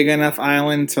it's a big enough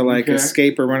island to like Okay.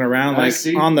 escape or run around. I Like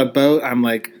see. on the boat, I'm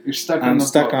like You're stuck I'm on the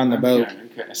stuck boat. on the boat.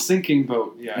 Okay. A sinking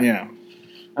boat. Yeah. yeah.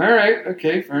 All right.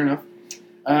 Okay. Fair enough.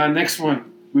 Next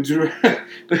one. Would you?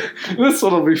 This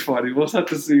one will be funny. We'll have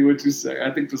to see what you say. I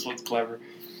think this one's clever.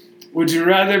 Would you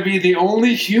rather be the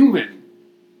only human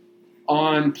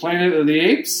on Planet of the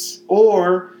Apes,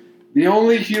 or the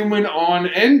only human on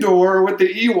Endor with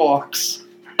the Ewoks?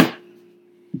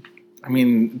 I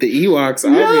mean, the Ewoks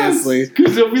obviously.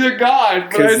 because they'll be the god.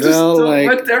 But 'Cause they'll,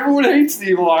 but everyone hates the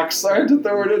Ewoks, so I had to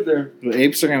throw it in there. The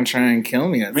apes are gonna try and kill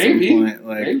me at Maybe. some point.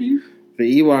 Like Maybe.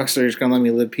 the Ewoks are just gonna let me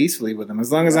live peacefully with them.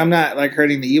 As long as I'm not like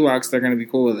hurting the Ewoks, they're gonna be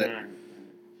cool with it.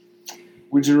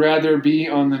 Would you rather be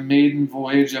on the maiden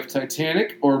voyage of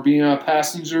Titanic, or be a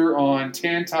passenger on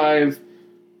Tantive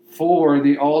 4,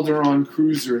 the Alderaan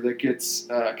cruiser that gets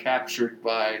captured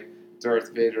by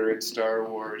Darth Vader in Star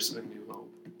Wars: A New Hope?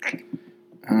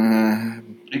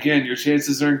 Again, your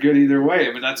chances aren't good either way,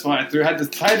 but that's why I had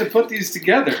to put these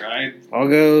together. I'll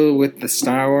go with the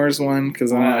Star Wars one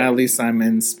because Why? at least I'm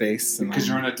in space and Because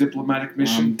you're on a diplomatic I'm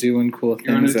mission. doing cool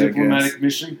You're on a things. I guess. diplomatic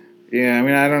mission. Yeah, I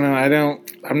mean, I don't know.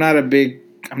 I'm not a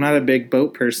big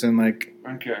boat person. Like,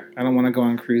 Okay, I don't want to go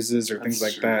on cruises or things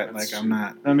like true, that. that's Like, true. I'm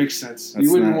not. that makes sense. That's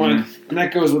You wouldn't not want, me. and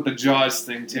that goes with the Jaws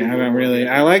thing too. Yeah, I don't really.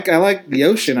 I like the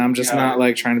ocean. I'm just Got not it.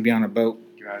 like trying to be on a boat.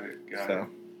 Got it. So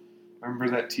Remember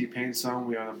that T-Pain song,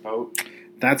 We on a Boat?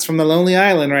 that's from the Lonely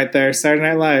Island right there. Saturday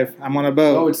Night Live. I'm on a Oh,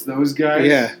 boat. it's those guys?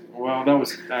 Yeah. Well, that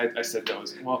was, I said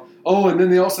those. Well, and then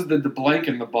they also did the blank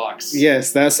in the box.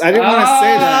 Yes, that's. I didn't want to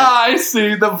say that. I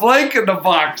see. The blank in the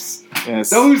box. Yes.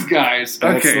 Those guys.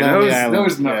 That's Okay, Lonely Island,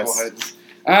 those knuckleheads.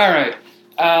 All right.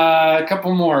 A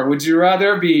couple more. Would you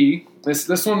rather be, this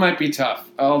one might be tough,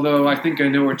 although I think I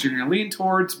know what you're going to lean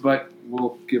towards, but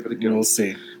we'll give it a go. We'll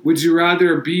see. Would you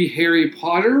rather be Harry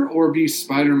Potter or be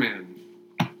Spider-Man?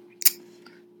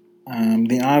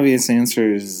 The obvious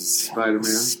answer is Spider-Man.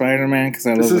 Spider-Man because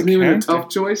I This love isn't the even a character. tough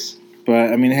choice.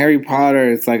 but I mean, Harry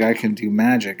Potter, it's like I can do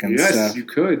magic and yes, stuff. you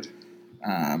could.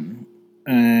 And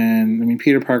I mean,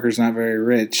 Peter Parker's not very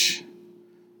rich.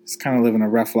 He's kind of living a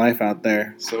rough life out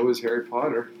there. So is Harry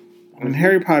Potter. I mean,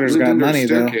 Harry Potter's got money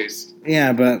though.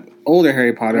 Yeah, but older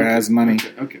Harry Potter has money.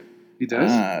 Okay. He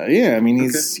does. Yeah, I mean,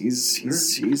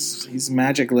 he's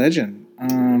magic legend.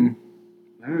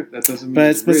 That doesn't mean but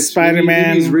he's but rich. Spider-Man.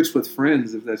 Maybe he's rich with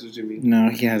friends, if that's what you mean. No,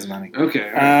 he has money. Okay.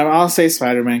 I'll say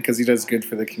Spider-Man because he does good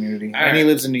for the community, and he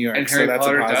lives in New York, and so Harry that's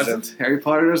Potter a positive. doesn't. Harry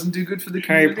Potter doesn't do good for the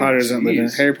community. Harry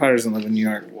Potter doesn't live in New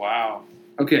York. Wow.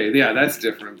 Okay, yeah, that's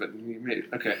different. But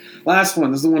okay. Last one.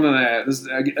 This is the one that I. This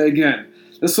again.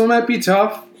 This one might be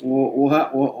tough. We'll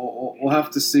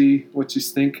have to see what you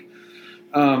think.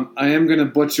 I am going to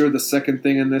butcher the second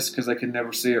thing in this because I can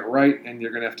never say it right, and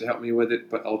you're going to have to help me with it,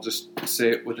 but I'll just say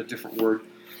it with a different word.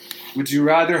 Would you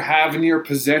rather have in your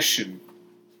possession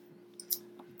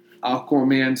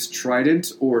Aquaman's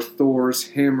trident or Thor's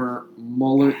hammer,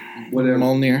 mullet, whatever?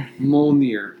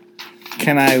 Mjolnir.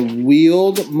 Can I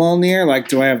wield Mjolnir? Like,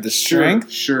 do I have the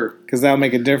strength? Sure. Because that'll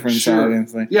make a difference,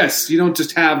 obviously. Yes, you don't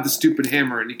just have the stupid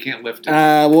hammer and you can't lift it.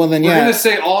 Well, then, We're going to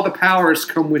say all the powers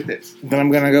come with it. Then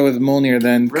I'm going to go with Mjolnir,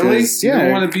 then. Really? You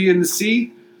don't want to be in the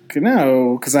sea?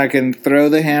 No, because I can throw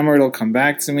the hammer, it'll come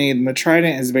back to me. And the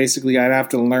trident is basically, I'd have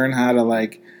to learn how to,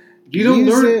 like, you don't use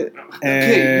learn it.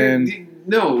 Okay,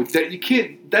 no, that you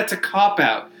can't. That's a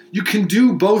cop-out. You can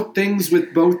do both things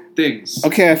with both things.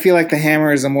 Okay, I feel like the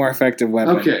hammer is a more effective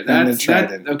weapon than the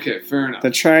trident. Okay, fair enough. The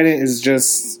trident is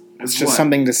just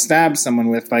something to stab someone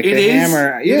with. Like the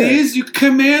hammer. Yeah. It is. You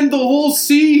command the whole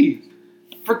sea.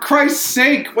 For Christ's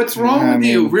sake, what's wrong with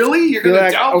you? Really? You're going to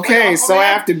doubt okay, so I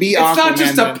have to be Aquaman. It's not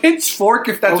just a pitchfork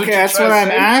if that's what you're trying to say. Okay, that's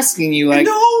what I'm asking you. Like,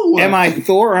 no! Am I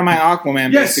Thor or am I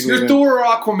Aquaman, yes, basically? you're Thor or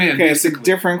Aquaman, okay, basically. It's a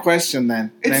different question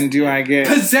then. Then do I get...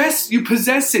 You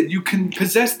possess it. You can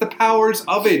possess the powers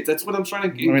of it. That's what I'm trying to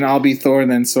get. I mean, I'll be Thor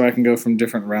then so I can go from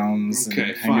different realms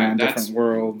and hang out in different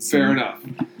worlds. Fair enough.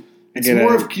 It's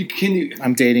more of...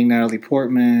 I'm dating Natalie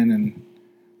Portman and...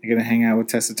 I'm going to hang out with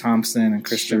Tessa Thompson and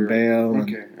Christian Bale. And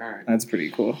okay, all right. That's pretty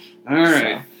cool. All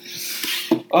right.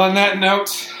 So. On that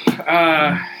note...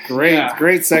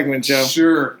 Great segment, Joe.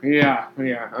 Sure. Yeah.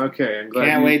 Okay.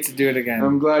 Can't wait to do it again.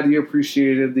 I'm glad you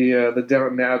appreciated the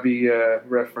Downton Abbey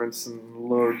reference and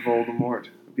Lord Voldemort.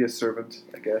 Be a servant,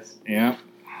 I guess. Yeah.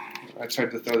 I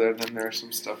tried to throw that in there,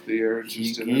 some stuff that you're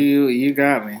interested in. You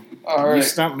got me. All right. You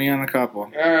stumped me on a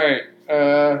couple. All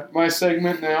right. My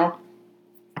segment now.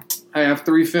 I have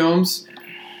 3 films.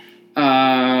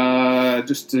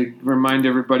 Just to remind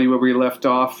everybody where we left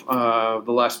off,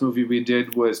 the last movie we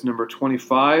did was number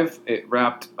 25. It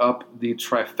wrapped up the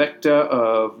trifecta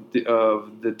of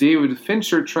the David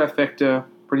Fincher trifecta,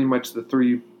 pretty much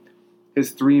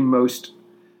his 3 most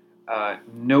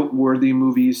noteworthy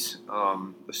movies,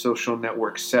 The Social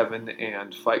Network 7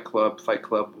 and Fight Club. Fight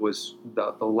Club was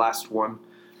the last one.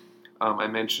 I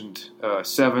mentioned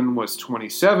 7 was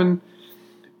 27.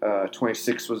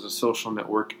 26 was The Social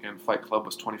Network, and Fight Club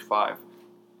was 25.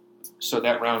 So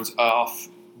that rounds off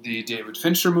the David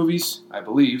Fincher movies, I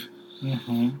believe.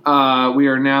 Mm-hmm. We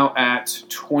are now at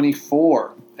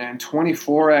 24. And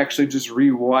 24 I actually just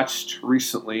rewatched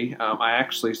recently. I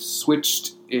actually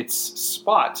switched its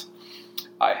spot.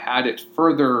 I had it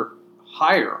further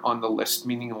higher on the list,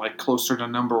 meaning like closer to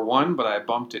number 1, but I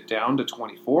bumped it down to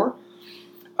 24.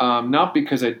 Not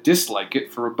because I dislike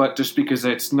it, but just because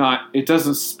it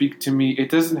doesn't speak to me.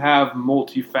 It doesn't have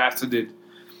multifaceted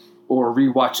or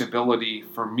rewatchability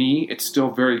for me. It's still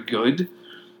very good,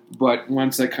 but to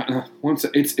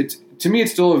me,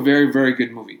 it's still a very, very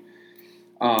good movie.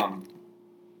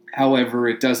 However,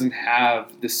 it doesn't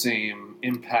have the same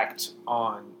impact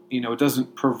on, it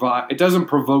doesn't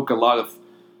provoke a lot of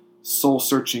soul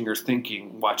searching or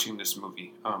thinking watching this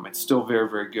movie. It's still very,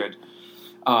 very good.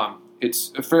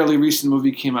 It's a fairly recent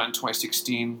movie, came out in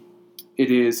 2016. It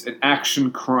is an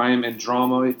action, crime, and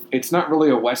drama. It's not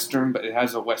really a Western, but it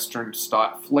has a Western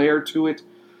flair to it.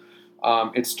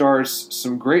 It stars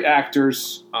some great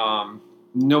actors,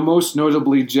 most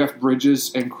notably Jeff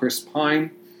Bridges and Chris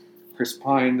Pine. Chris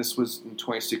Pine, this was in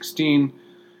 2016.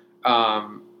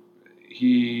 I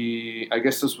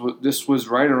guess this was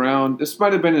right around, this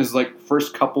might have been his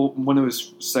first couple, one of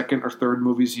his second or third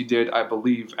movies he did, I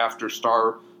believe, after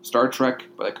Star Trek,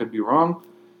 but I could be wrong.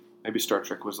 Maybe Star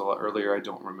Trek was a lot earlier. I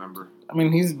don't remember. I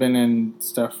mean, he's been in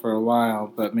stuff for a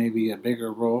while, but maybe a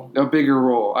bigger role. A bigger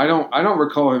role. I don't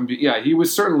recall him. He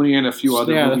was certainly in a few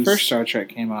other movies. Yeah, the first Star Trek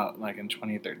came out in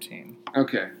 2013.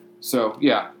 Okay, so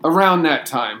around that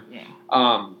time. Yeah.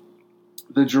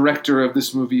 The director of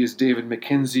this movie is David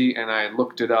Mackenzie, and I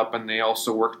looked it up, and they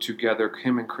also worked together,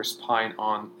 him and Chris Pine,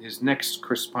 on his next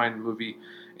Chris Pine movie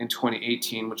in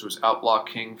 2018, which was Outlaw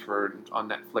King on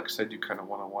Netflix. I do kind of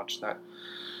want to watch that.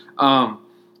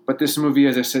 But this movie,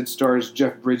 as I said, stars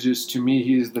Jeff Bridges. To me,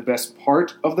 he is the best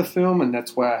part of the film, and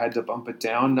that's why I had to bump it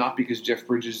down. Not because Jeff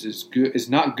Bridges is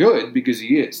not good, because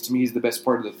he is. To me, he's the best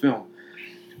part of the film.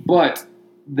 But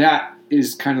that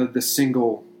is kind of the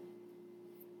single,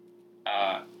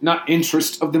 not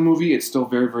interest of the movie. It's still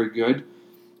very, very good.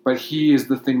 But he is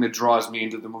the thing that draws me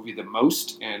into the movie the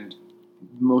most. And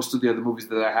most of the other movies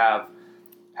that I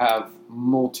have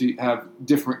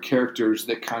different characters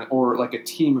that or like a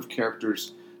team of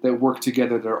characters that work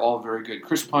together. They're all very good.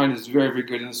 Chris Pine is very, very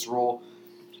good in this role.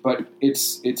 But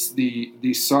it's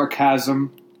the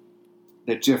sarcasm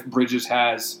that Jeff Bridges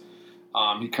has.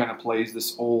 He kind of plays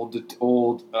this old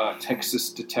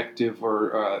Texas detective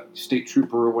or state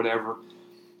trooper or whatever,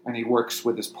 and he works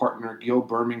with his partner Gil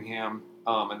Birmingham,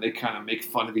 and they kind of make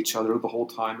fun of each other the whole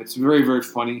time. It's very, very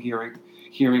funny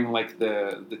hearing like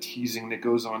the teasing that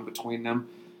goes on between them.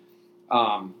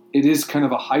 It is kind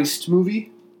of a heist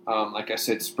movie, like I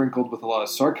said, sprinkled with a lot of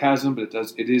sarcasm, but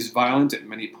it is violent at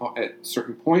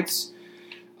certain points.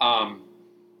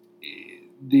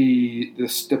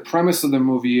 The premise of the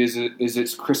movie is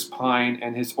it's Chris Pine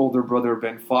and his older brother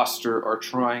Ben Foster are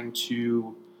trying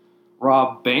to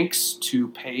rob banks to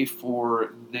pay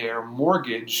for their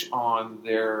mortgage on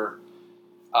their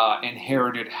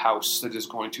inherited house that is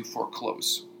going to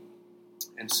foreclose.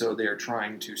 And so they are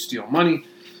trying to steal money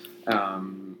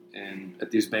and at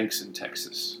these banks in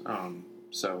Texas.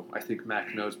 So I think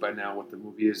Mac knows by now what the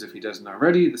movie is if he doesn't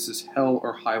already. This is Hell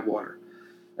or High Water.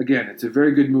 Again, it's a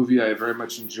very good movie. I very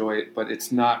much enjoy it, but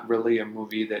it's not really a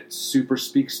movie that super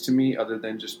speaks to me other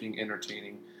than just being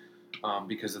entertaining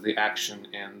because of the action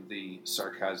and the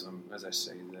sarcasm, as I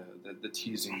say, the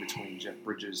teasing between Jeff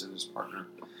Bridges and his partner.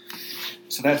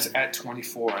 So that's at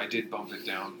 24. I did bump it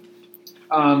down.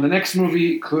 The next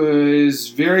movie was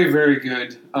very, very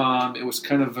good. It was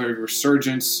kind of a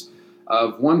resurgence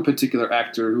of one particular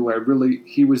actor who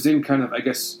he was in kind of, I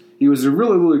guess, he was a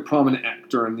really, really prominent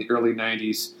actor in the early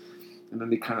 90s, and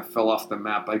then he kind of fell off the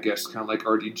map, I guess, kind of like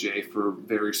RDJ for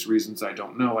various reasons I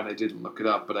don't know, and I didn't look it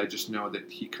up, but I just know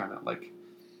that he kind of like,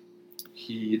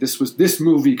 this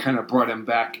movie kind of brought him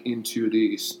back into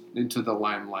the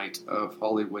limelight of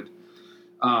Hollywood.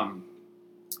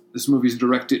 This movie's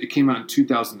directed, it came out in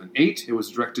 2008. It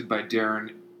was directed by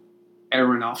Darren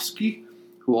Aronofsky,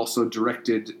 who also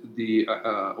directed the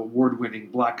award-winning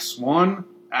Black Swan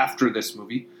after this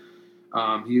movie.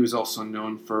 He was also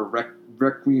known for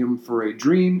Requiem for a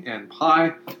Dream and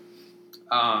Pi.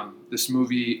 This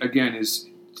movie, again, is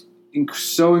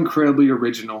so incredibly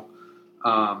original.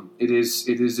 It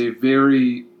is a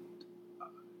very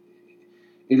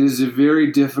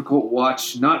difficult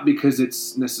watch, not because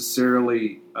it's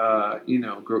necessarily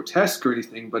grotesque or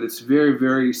anything, but it's very,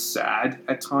 very sad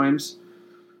at times.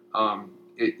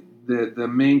 The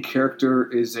main character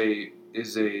is a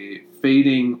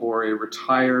fading or a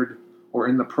retired or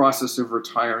in the process of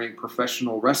retiring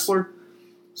professional wrestler.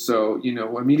 So,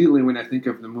 immediately when I think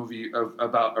of the movie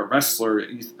about a wrestler,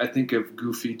 I think of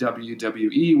goofy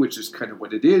WWE, which is kind of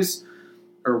what it is,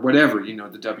 or whatever, the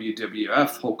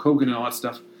WWF, Hulk Hogan and all that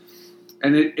stuff.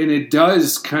 And it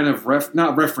does kind of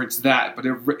not reference that, but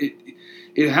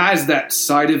it has that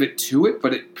side of it to it,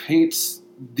 but it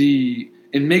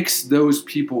makes those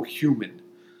people human.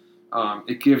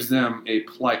 It gives them a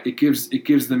plight. It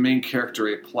gives the main character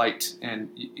a plight, and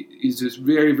he's this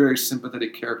very, very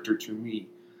sympathetic character to me.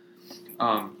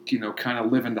 Kind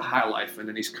of living the high life, and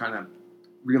then he's kind of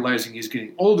realizing he's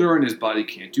getting older, and his body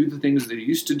can't do the things that he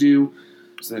used to do.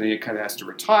 So then he kind of has to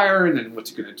retire, and then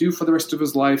what's he going to do for the rest of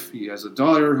his life? He has a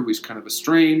daughter who he's kind of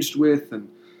estranged with, and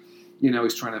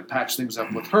he's trying to patch things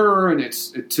up with her.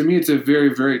 And to me, it's a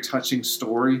very, very touching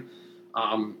story.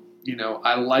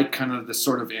 I like kind of the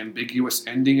sort of ambiguous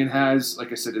ending it has.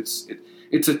 Like I said,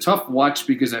 it's a tough watch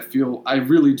because I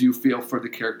really do feel for the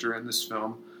character in this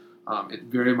film. It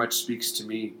very much speaks to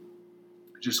me,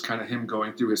 just kind of him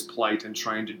going through his plight and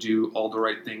trying to do all the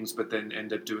right things, but then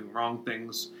end up doing wrong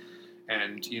things,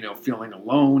 and feeling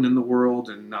alone in the world,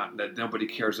 and not that nobody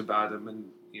cares about him, and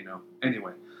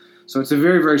anyway. So it's a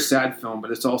very, very sad film,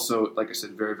 but it's also, like I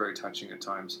said, very, very touching at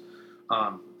times.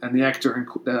 And the actor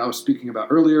that I was speaking about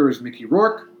earlier is Mickey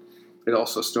Rourke. It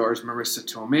also stars Marissa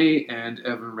Tomei and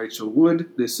Evan Rachel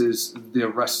Wood. This is The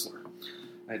Wrestler.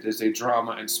 It is a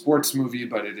drama and sports movie,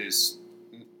 but it is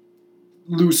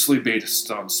loosely based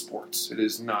on sports. That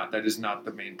is not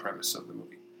the main premise of the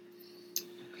movie.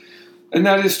 And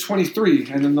that is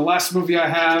 23. And then the last movie I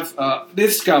have,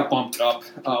 this got bumped up,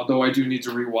 although I do need to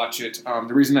rewatch it.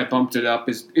 The reason I bumped it up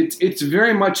is it's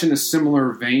very much in a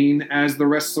similar vein as The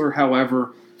Wrestler.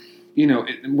 However,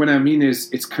 what I mean is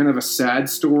it's kind of a sad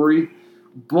story,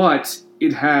 but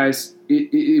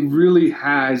it really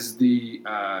has the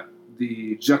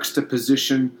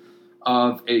juxtaposition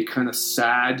of a kind of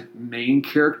sad main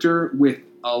character with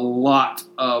a lot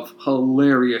of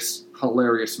hilarious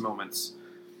moments.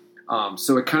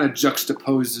 So it kind of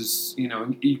juxtaposes,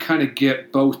 you kind of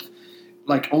get both,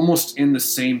 like almost in the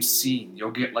same scene.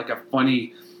 You'll get like a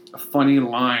funny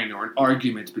line or an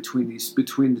argument between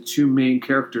the two main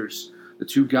characters, the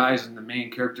two guys and the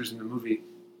main characters in the movie.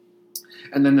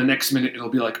 And then the next minute it'll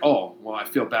be like, oh, well, I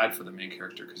feel bad for the main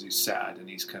character because he's sad and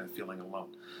he's kind of feeling alone.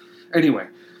 Anyway,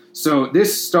 so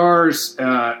this stars,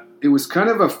 it was kind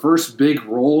of a first big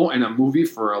role in a movie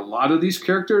for a lot of these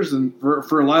characters and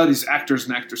for a lot of these actors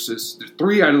and actresses.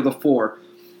 3 out of the 4,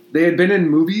 they had been in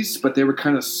movies, but they were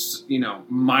kind of,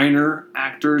 minor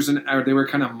actors or they were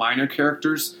kind of minor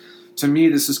characters. To me,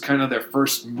 this is kind of their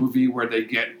first movie where they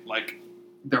get like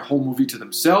their whole movie to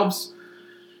themselves.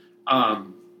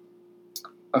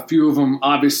 A few of them,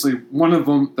 obviously, one of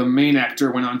them, the main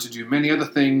actor, went on to do many other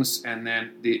things, and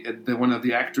then the one of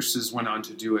the actresses went on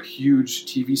to do a huge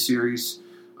TV series.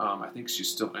 I think she's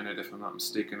still in it, if I'm not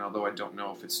mistaken, although I don't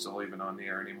know if it's still even on the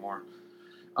air anymore.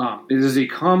 It is a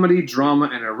comedy, drama,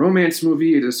 and a romance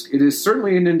movie. It is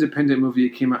certainly an independent movie. It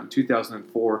came out in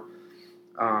 2004.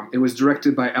 It was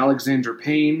directed by Alexander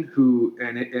Payne,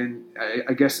 and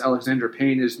I guess Alexander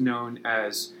Payne is known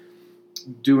as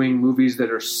doing movies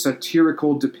that are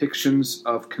satirical depictions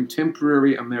of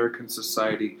contemporary American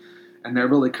society, and that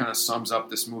really kind of sums up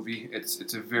this movie.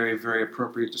 It's a very, very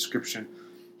appropriate description.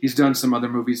 He's done some other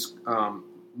movies,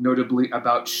 notably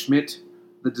About Schmidt,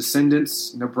 The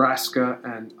Descendants, Nebraska,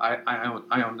 and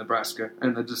I Own Nebraska,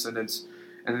 and The Descendants,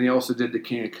 and then he also did The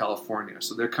King of California.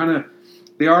 So they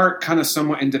are kind of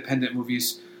somewhat independent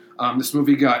movies. This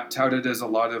movie got touted as had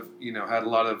a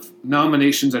lot of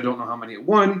nominations. I don't know how many it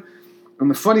won. And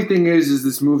the funny thing is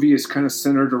this movie is kind of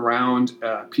centered around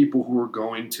people who are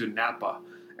going to Napa,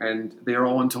 and they're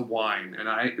all into wine. And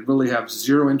I really have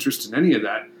zero interest in any of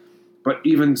that. But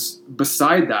even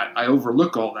beside that, I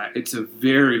overlook all that. It's a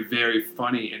very, very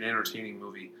funny and entertaining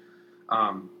movie.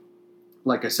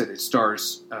 Like I said, it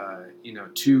stars,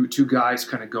 two guys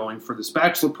kind of going for this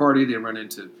bachelor party. They run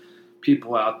into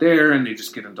people out there, and they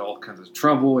just get into all kinds of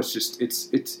trouble.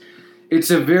 It's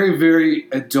a very, very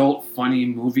adult, funny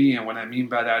movie, and what I mean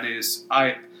by that is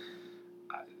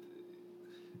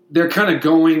they're kind of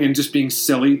going and just being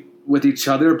silly with each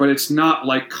other, but it's not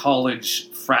like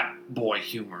college frat boy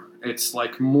humor. It's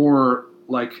like more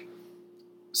like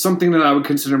something that I would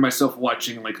consider myself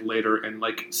watching like later and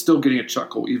like still getting a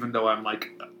chuckle, even though I'm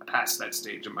like past that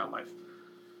stage in my life.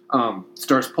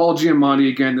 Stars Paul Giamatti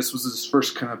again. This was his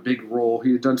first kind of big role.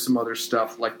 He had done some other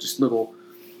stuff, like just little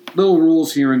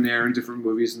roles here and there in different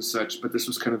movies and such, but this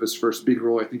was kind of his first big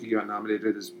role. I think he got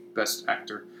nominated as Best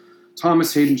Actor.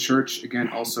 Thomas Hayden Church, again,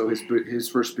 also his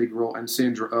first big role, and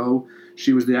Sandra Oh,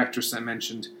 she was the actress I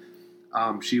mentioned.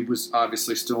 She was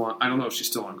obviously still on, I don't know if she's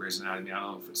still on Grey's Anatomy, I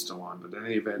don't know if it's still on, but in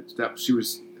any event, she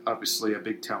was obviously a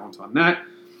big talent on that,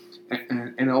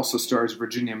 and it also stars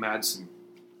Virginia Madsen.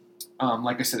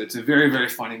 Like I said, it's a very, very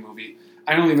funny movie.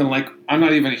 I'm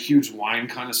not even a huge wine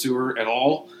connoisseur at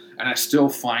all, and I still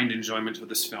find enjoyment with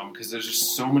this film because there's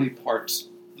just so many parts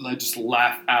that I just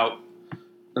laugh out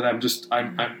that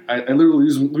I literally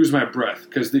lose my breath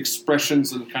because the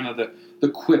expressions and kind of the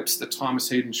quips that Thomas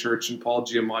Hayden Church and Paul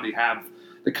Giamatti have,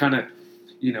 the kind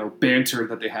of banter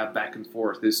that they have back and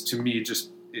forth is, to me,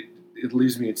 just it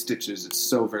leaves me in stitches. It's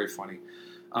so very funny.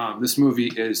 This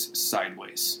movie is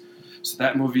Sideways. So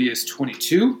that movie is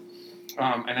 22.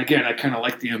 And again, I kind of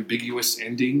like the ambiguous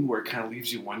ending where it kind of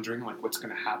leaves you wondering, like, what's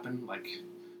going to happen. Like,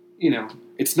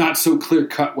 it's not so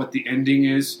clear-cut what the ending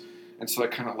is, and so I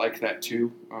kind of like that,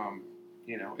 too.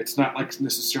 It's not like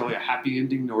necessarily a happy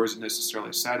ending, nor is it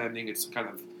necessarily a sad ending. It's kind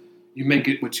of, you make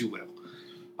it what you will.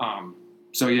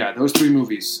 So, yeah, those 3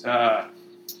 movies.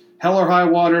 Hell or High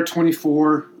Water,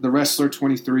 24, The Wrestler,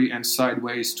 23, and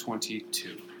Sideways,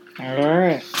 22. All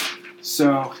right.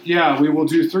 So, yeah, we will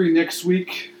do 3 next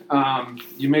week.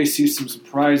 You may see some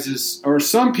surprises, or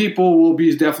some people will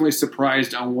be definitely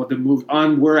surprised on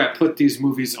where I put these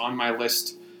movies on my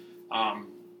list.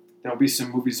 There'll be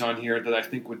some movies on here that I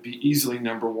think would be easily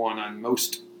number 1 on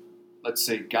most, let's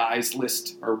say, guys'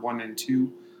 list, or 1 and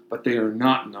 2, but they are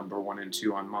not number 1 and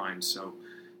 2 on mine, so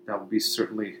that will be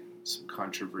certainly some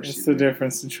controversy. What's the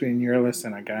difference between your list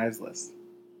and a guy's list?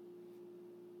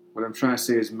 What I'm trying to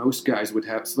say is most guys would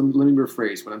have. So let me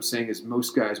rephrase. What I'm saying is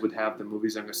most guys would have the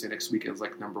movies I'm going to say next week as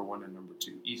like number 1 and number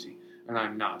 2, easy. And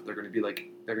I'm not. They're going to be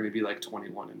like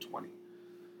 21 and 20.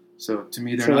 So to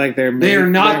me, they're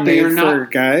not for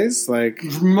guys. Like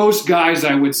most guys,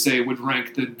 I would say would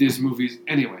rank these movies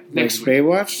anyway. Next week.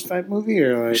 Baywatch type movie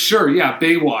or like sure, yeah,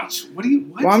 Baywatch. What?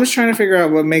 Well, I'm just trying to figure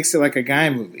out what makes it like a guy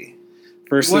movie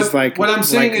versus what I'm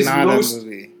saying is not a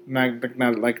movie,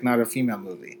 not a female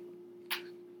movie.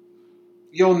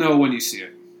 You'll know when you see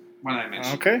it. When I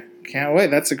mention. Okay, can't wait.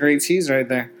 That's a great tease right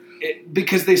there.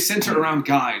 Because they center around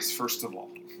guys. First of all,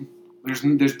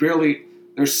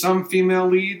 there's some female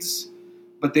leads,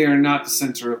 but they are not the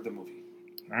center of the movie.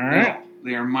 All right, no,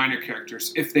 they are minor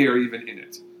characters if they are even in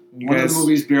it. One of the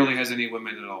movies barely has any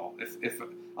women at all. If I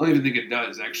don't even think it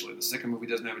does actually. The second movie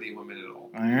doesn't have any women at all.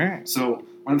 All right. So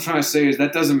what I'm trying to say is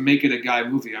that doesn't make it a guy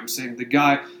movie. I'm saying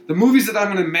the movies that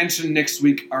I'm going to mention next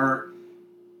week are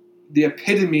the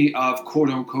epitome of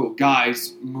quote-unquote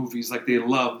guys movies. Like they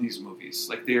love these movies.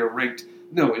 Like they are ranked.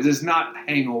 No, it is not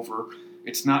Hangover.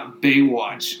 It's not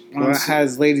Baywatch. Well, it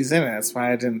has ladies in it. That's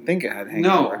why I didn't think it had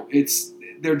Hangover. No,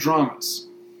 they're dramas.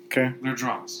 Okay. They're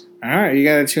dramas. All right, you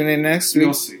got to tune in next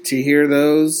week to hear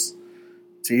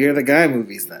the guy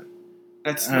movies then.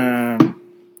 That's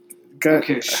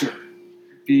okay, sure.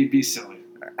 Be silly.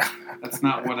 That's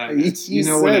not what I meant. You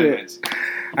know what I meant.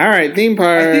 All right, theme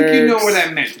parks. I think you know what I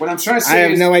meant. What I'm trying to say I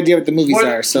have no idea what the movies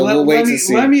are, so we'll wait to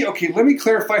see. Let me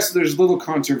clarify so there's little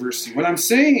controversy. What I'm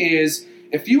saying is,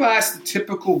 if you ask the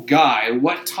typical guy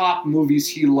what top movies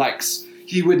he likes,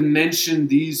 he would mention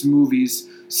these movies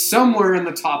somewhere in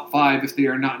the top 5 if they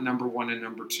are not number 1 and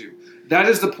number 2. That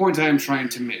is the point I am trying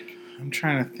to make. I'm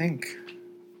trying to think.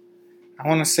 I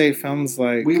want to say films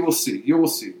like... We will see. You will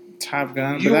see. Top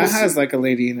Gun, but that has like a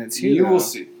lady in it too. You will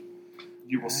see.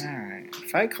 You will see. All right.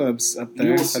 Fight Club's up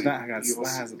there, but that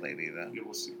has a lady though. You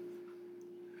will see.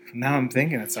 Now I'm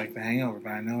thinking it's like The Hangover, but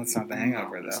I know it's not The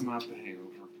Hangover though. It's not The Hangover.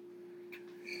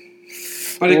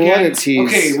 But again,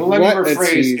 okay, well let me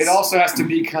rephrase. It also has to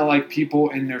be kind of like people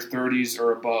in their 30s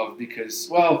or above because,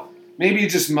 well, maybe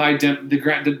just the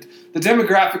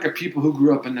demographic of people who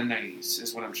grew up in the 90s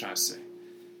is what I'm trying to say.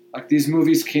 Like these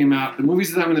movies came out, the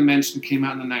movies that I'm going to mention came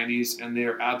out in the 90s, and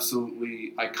they're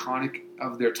absolutely iconic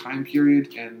of their time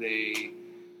period, and they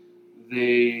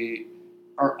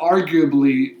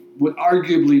would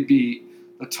arguably be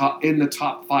the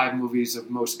top 5 movies of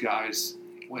most guys.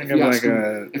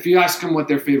 If you ask them what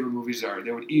their favorite movies are,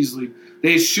 they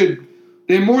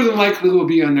more than likely will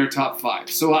be on their top 5.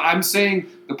 So I'm saying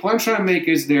the point I'm trying to make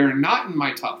is they're not in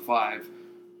my top 5.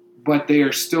 But they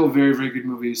are still very, very good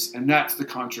movies, and that's the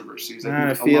controversies.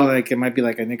 I feel like it might be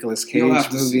like a Nicolas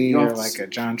Cage movie or like a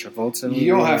John Travolta movie.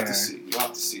 You'll have to see. You'll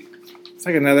have to see. It's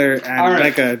like another,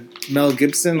 like a Mel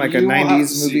Gibson, like a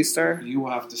 90s movie star. You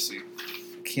will have to see.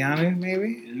 Keanu,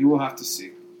 maybe? You will have to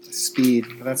see. Speed.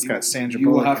 That's got Sandra Bullock in it. You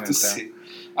will have to see.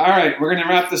 All right, we're going to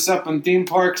wrap this up on theme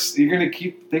parks. You're going to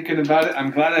keep thinking about it.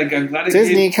 I'm glad I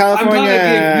Disney California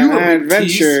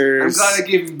Adventures. I'm glad I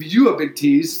gave you a big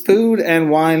tease. Food and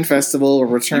Wine Festival will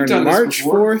return March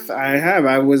 4th.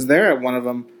 I was there at one of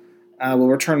them. Will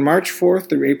return March 4th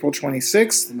through April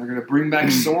 26th. And they're going to bring back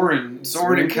Soarin'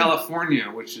 in California,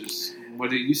 which is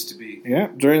what it used to be. Yeah,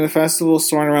 during the festival,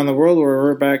 Soarin' Around the World will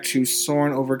revert back to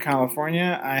Soarin' over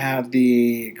California. I had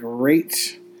the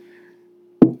great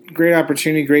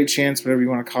opportunity, great chance, whatever you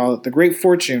want to call it, the great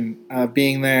fortune of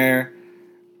being there.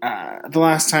 The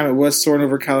last time it was Soarin'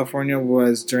 over California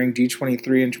was during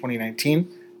D23 in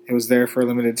 2019. It was there for a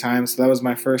limited time, so that was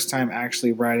my first time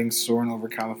actually riding Soarin' over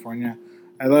California.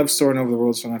 I love Soarin' over the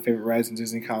World. It's one of my favorite rides in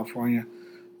Disney California.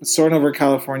 But Soarin' over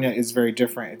California is very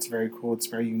different. It's very cool. It's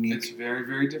very unique. It's very,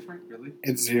 very different, really?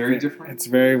 It's very different? It's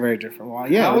very, very different. Well,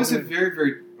 yeah. How is it very,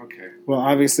 very... Okay. Well,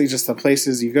 obviously, just the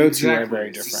places you go to are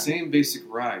very different. It's the same basic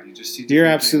ride. You just see. You're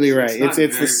absolutely right.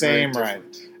 It's the same ride.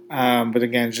 But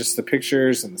again, just the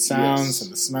pictures and the sounds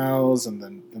and the smells and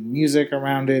the music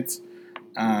around it.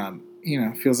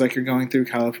 Feels like you're going through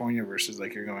California versus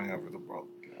like you're going over the world.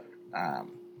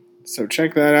 So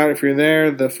check that out if you're there.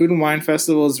 The Food and Wine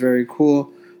Festival is very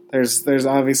cool. There's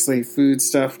obviously food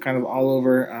stuff kind of all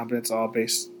over, but it's all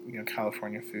based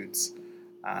California foods.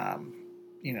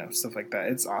 Stuff like that.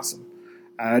 It's awesome.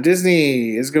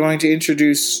 Disney is going to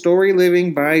introduce Story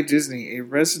Living by Disney, a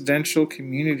residential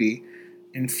community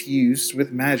infused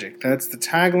with magic. That's the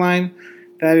tagline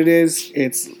that it is.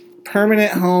 It's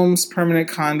permanent homes, permanent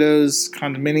condos,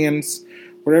 condominiums,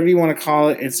 whatever you want to call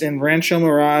it. It's in Rancho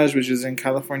Mirage, which is in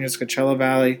California's Coachella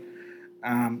Valley,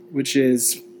 which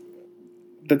is,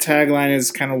 the tagline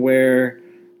is kind of where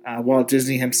Walt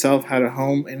Disney himself had a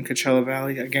home in Coachella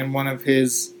Valley. Again, one of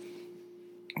his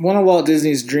one of Walt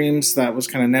Disney's dreams that was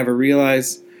kind of never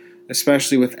realized,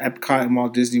 especially with Epcot and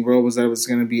Walt Disney World, was that it was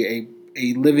going to be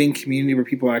a living community where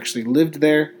people actually lived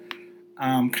there,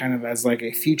 kind of as like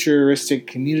a futuristic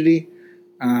community.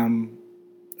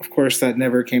 Of course, that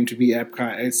never came to be.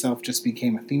 Epcot itself just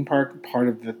became a theme park, part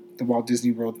of the Walt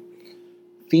Disney World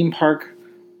theme park.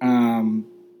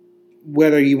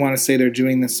 Whether you want to say they're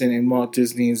doing this in Walt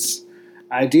Disney's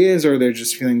ideas or they're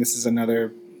just feeling this is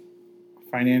another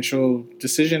financial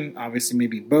decision, obviously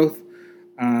maybe both.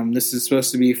 This is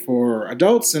supposed to be for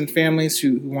adults and families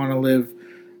who want to live.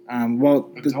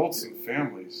 Adults and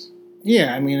families.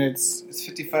 Yeah, I mean it's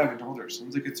 55 and older.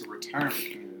 Sounds like it's a retirement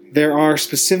community. There are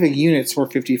specific units for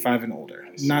 55 and older.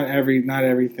 Not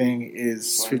everything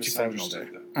is 55 and older.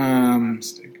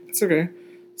 It's okay.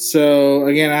 So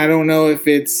again, I don't know if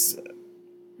it's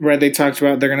right. They talked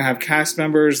about they're going to have cast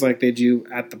members like they do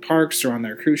at the parks or on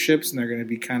their cruise ships, and they're going to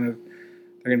be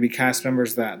cast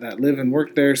members that live and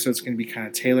work there. So it's going to be kind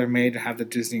of tailor made to have the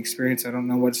Disney experience. I don't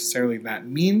know what necessarily that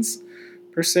means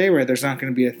per se. Right? There's not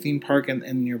going to be a theme park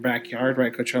in your backyard.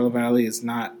 Right? Coachella Valley is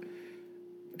not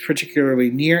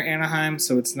particularly near Anaheim,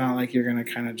 so it's not like you're going to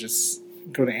kind of just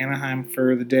go to Anaheim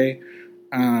for the day.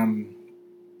 And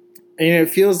it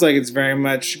feels like it's very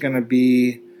much going to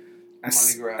be a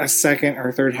second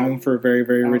or third home for very,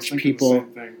 very rich people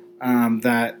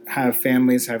that have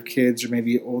families, have kids, or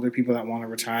maybe older people that want to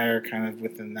retire kind of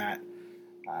within that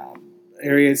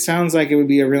area. It sounds like it would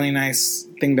be a really nice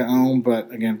thing to own,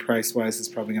 but again, price-wise, it's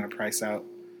probably going to price out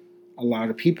a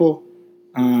lot of people.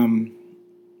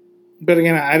 But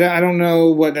again, I don't know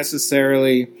what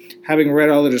necessarily, having read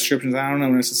all the descriptions, I don't know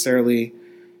necessarily,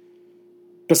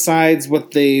 besides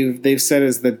what they've said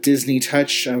is the Disney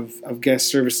touch of guest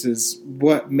services,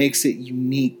 what makes it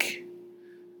unique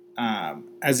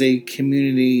as a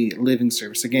community living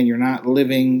service. Again, you're not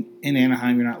living in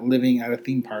Anaheim, you're not living at a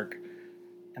theme park.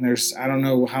 And I don't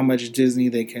know how much Disney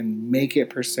they can make it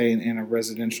per se in a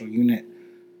residential unit.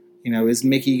 You know, is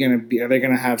Mickey are they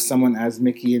going to have someone as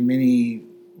Mickey and Minnie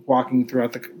walking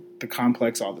throughout the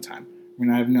complex all the time? I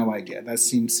mean, I have no idea. That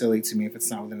seems silly to me if it's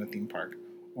not within a theme park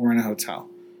or in a hotel.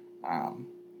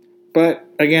 But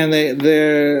again,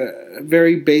 the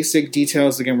very basic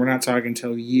details. Again, we're not talking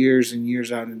until years and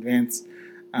years out in advance.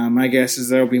 My guess is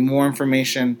there will be more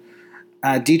information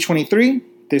D23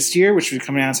 this year, which will be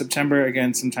coming out in September.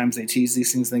 Again, sometimes they tease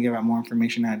these things and they give out more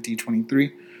information at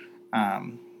D23.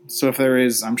 So if there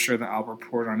is, I'm sure that I'll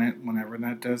report on it whenever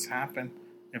that does happen,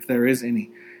 if there is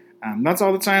any. That's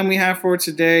all the time we have for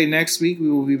today. Next week, we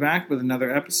will be back with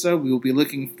another episode. We will be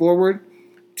looking forward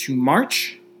to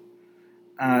March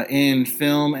in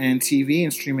film and TV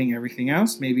and streaming everything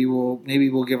else. Maybe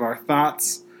we'll give our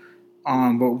thoughts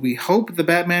on what we hope the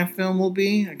Batman film will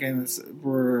be. Again,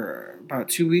 we're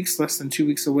about less than 2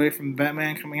 weeks away from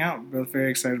Batman coming out. We're both very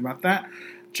excited about that.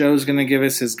 Joe's going to give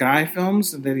us his Guy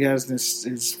films that he has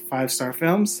his 5-star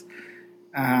films.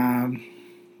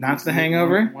 Not The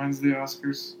Hangover. When's the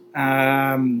Oscars?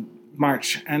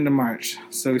 March, end of March.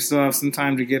 So we still have some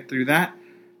time to get through that.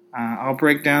 I'll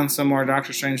break down some more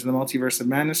Doctor Strange and the Multiverse of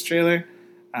Madness trailer.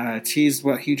 Tease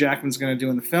what Hugh Jackman's going to do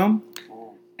in the film.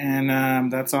 Cool.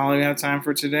 And that's all we have time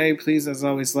for today. Please, as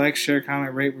always, like, share,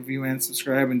 comment, rate, review, and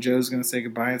subscribe. And Joe's going to say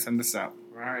goodbye and send us out.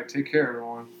 All right. Take care,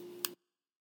 everyone.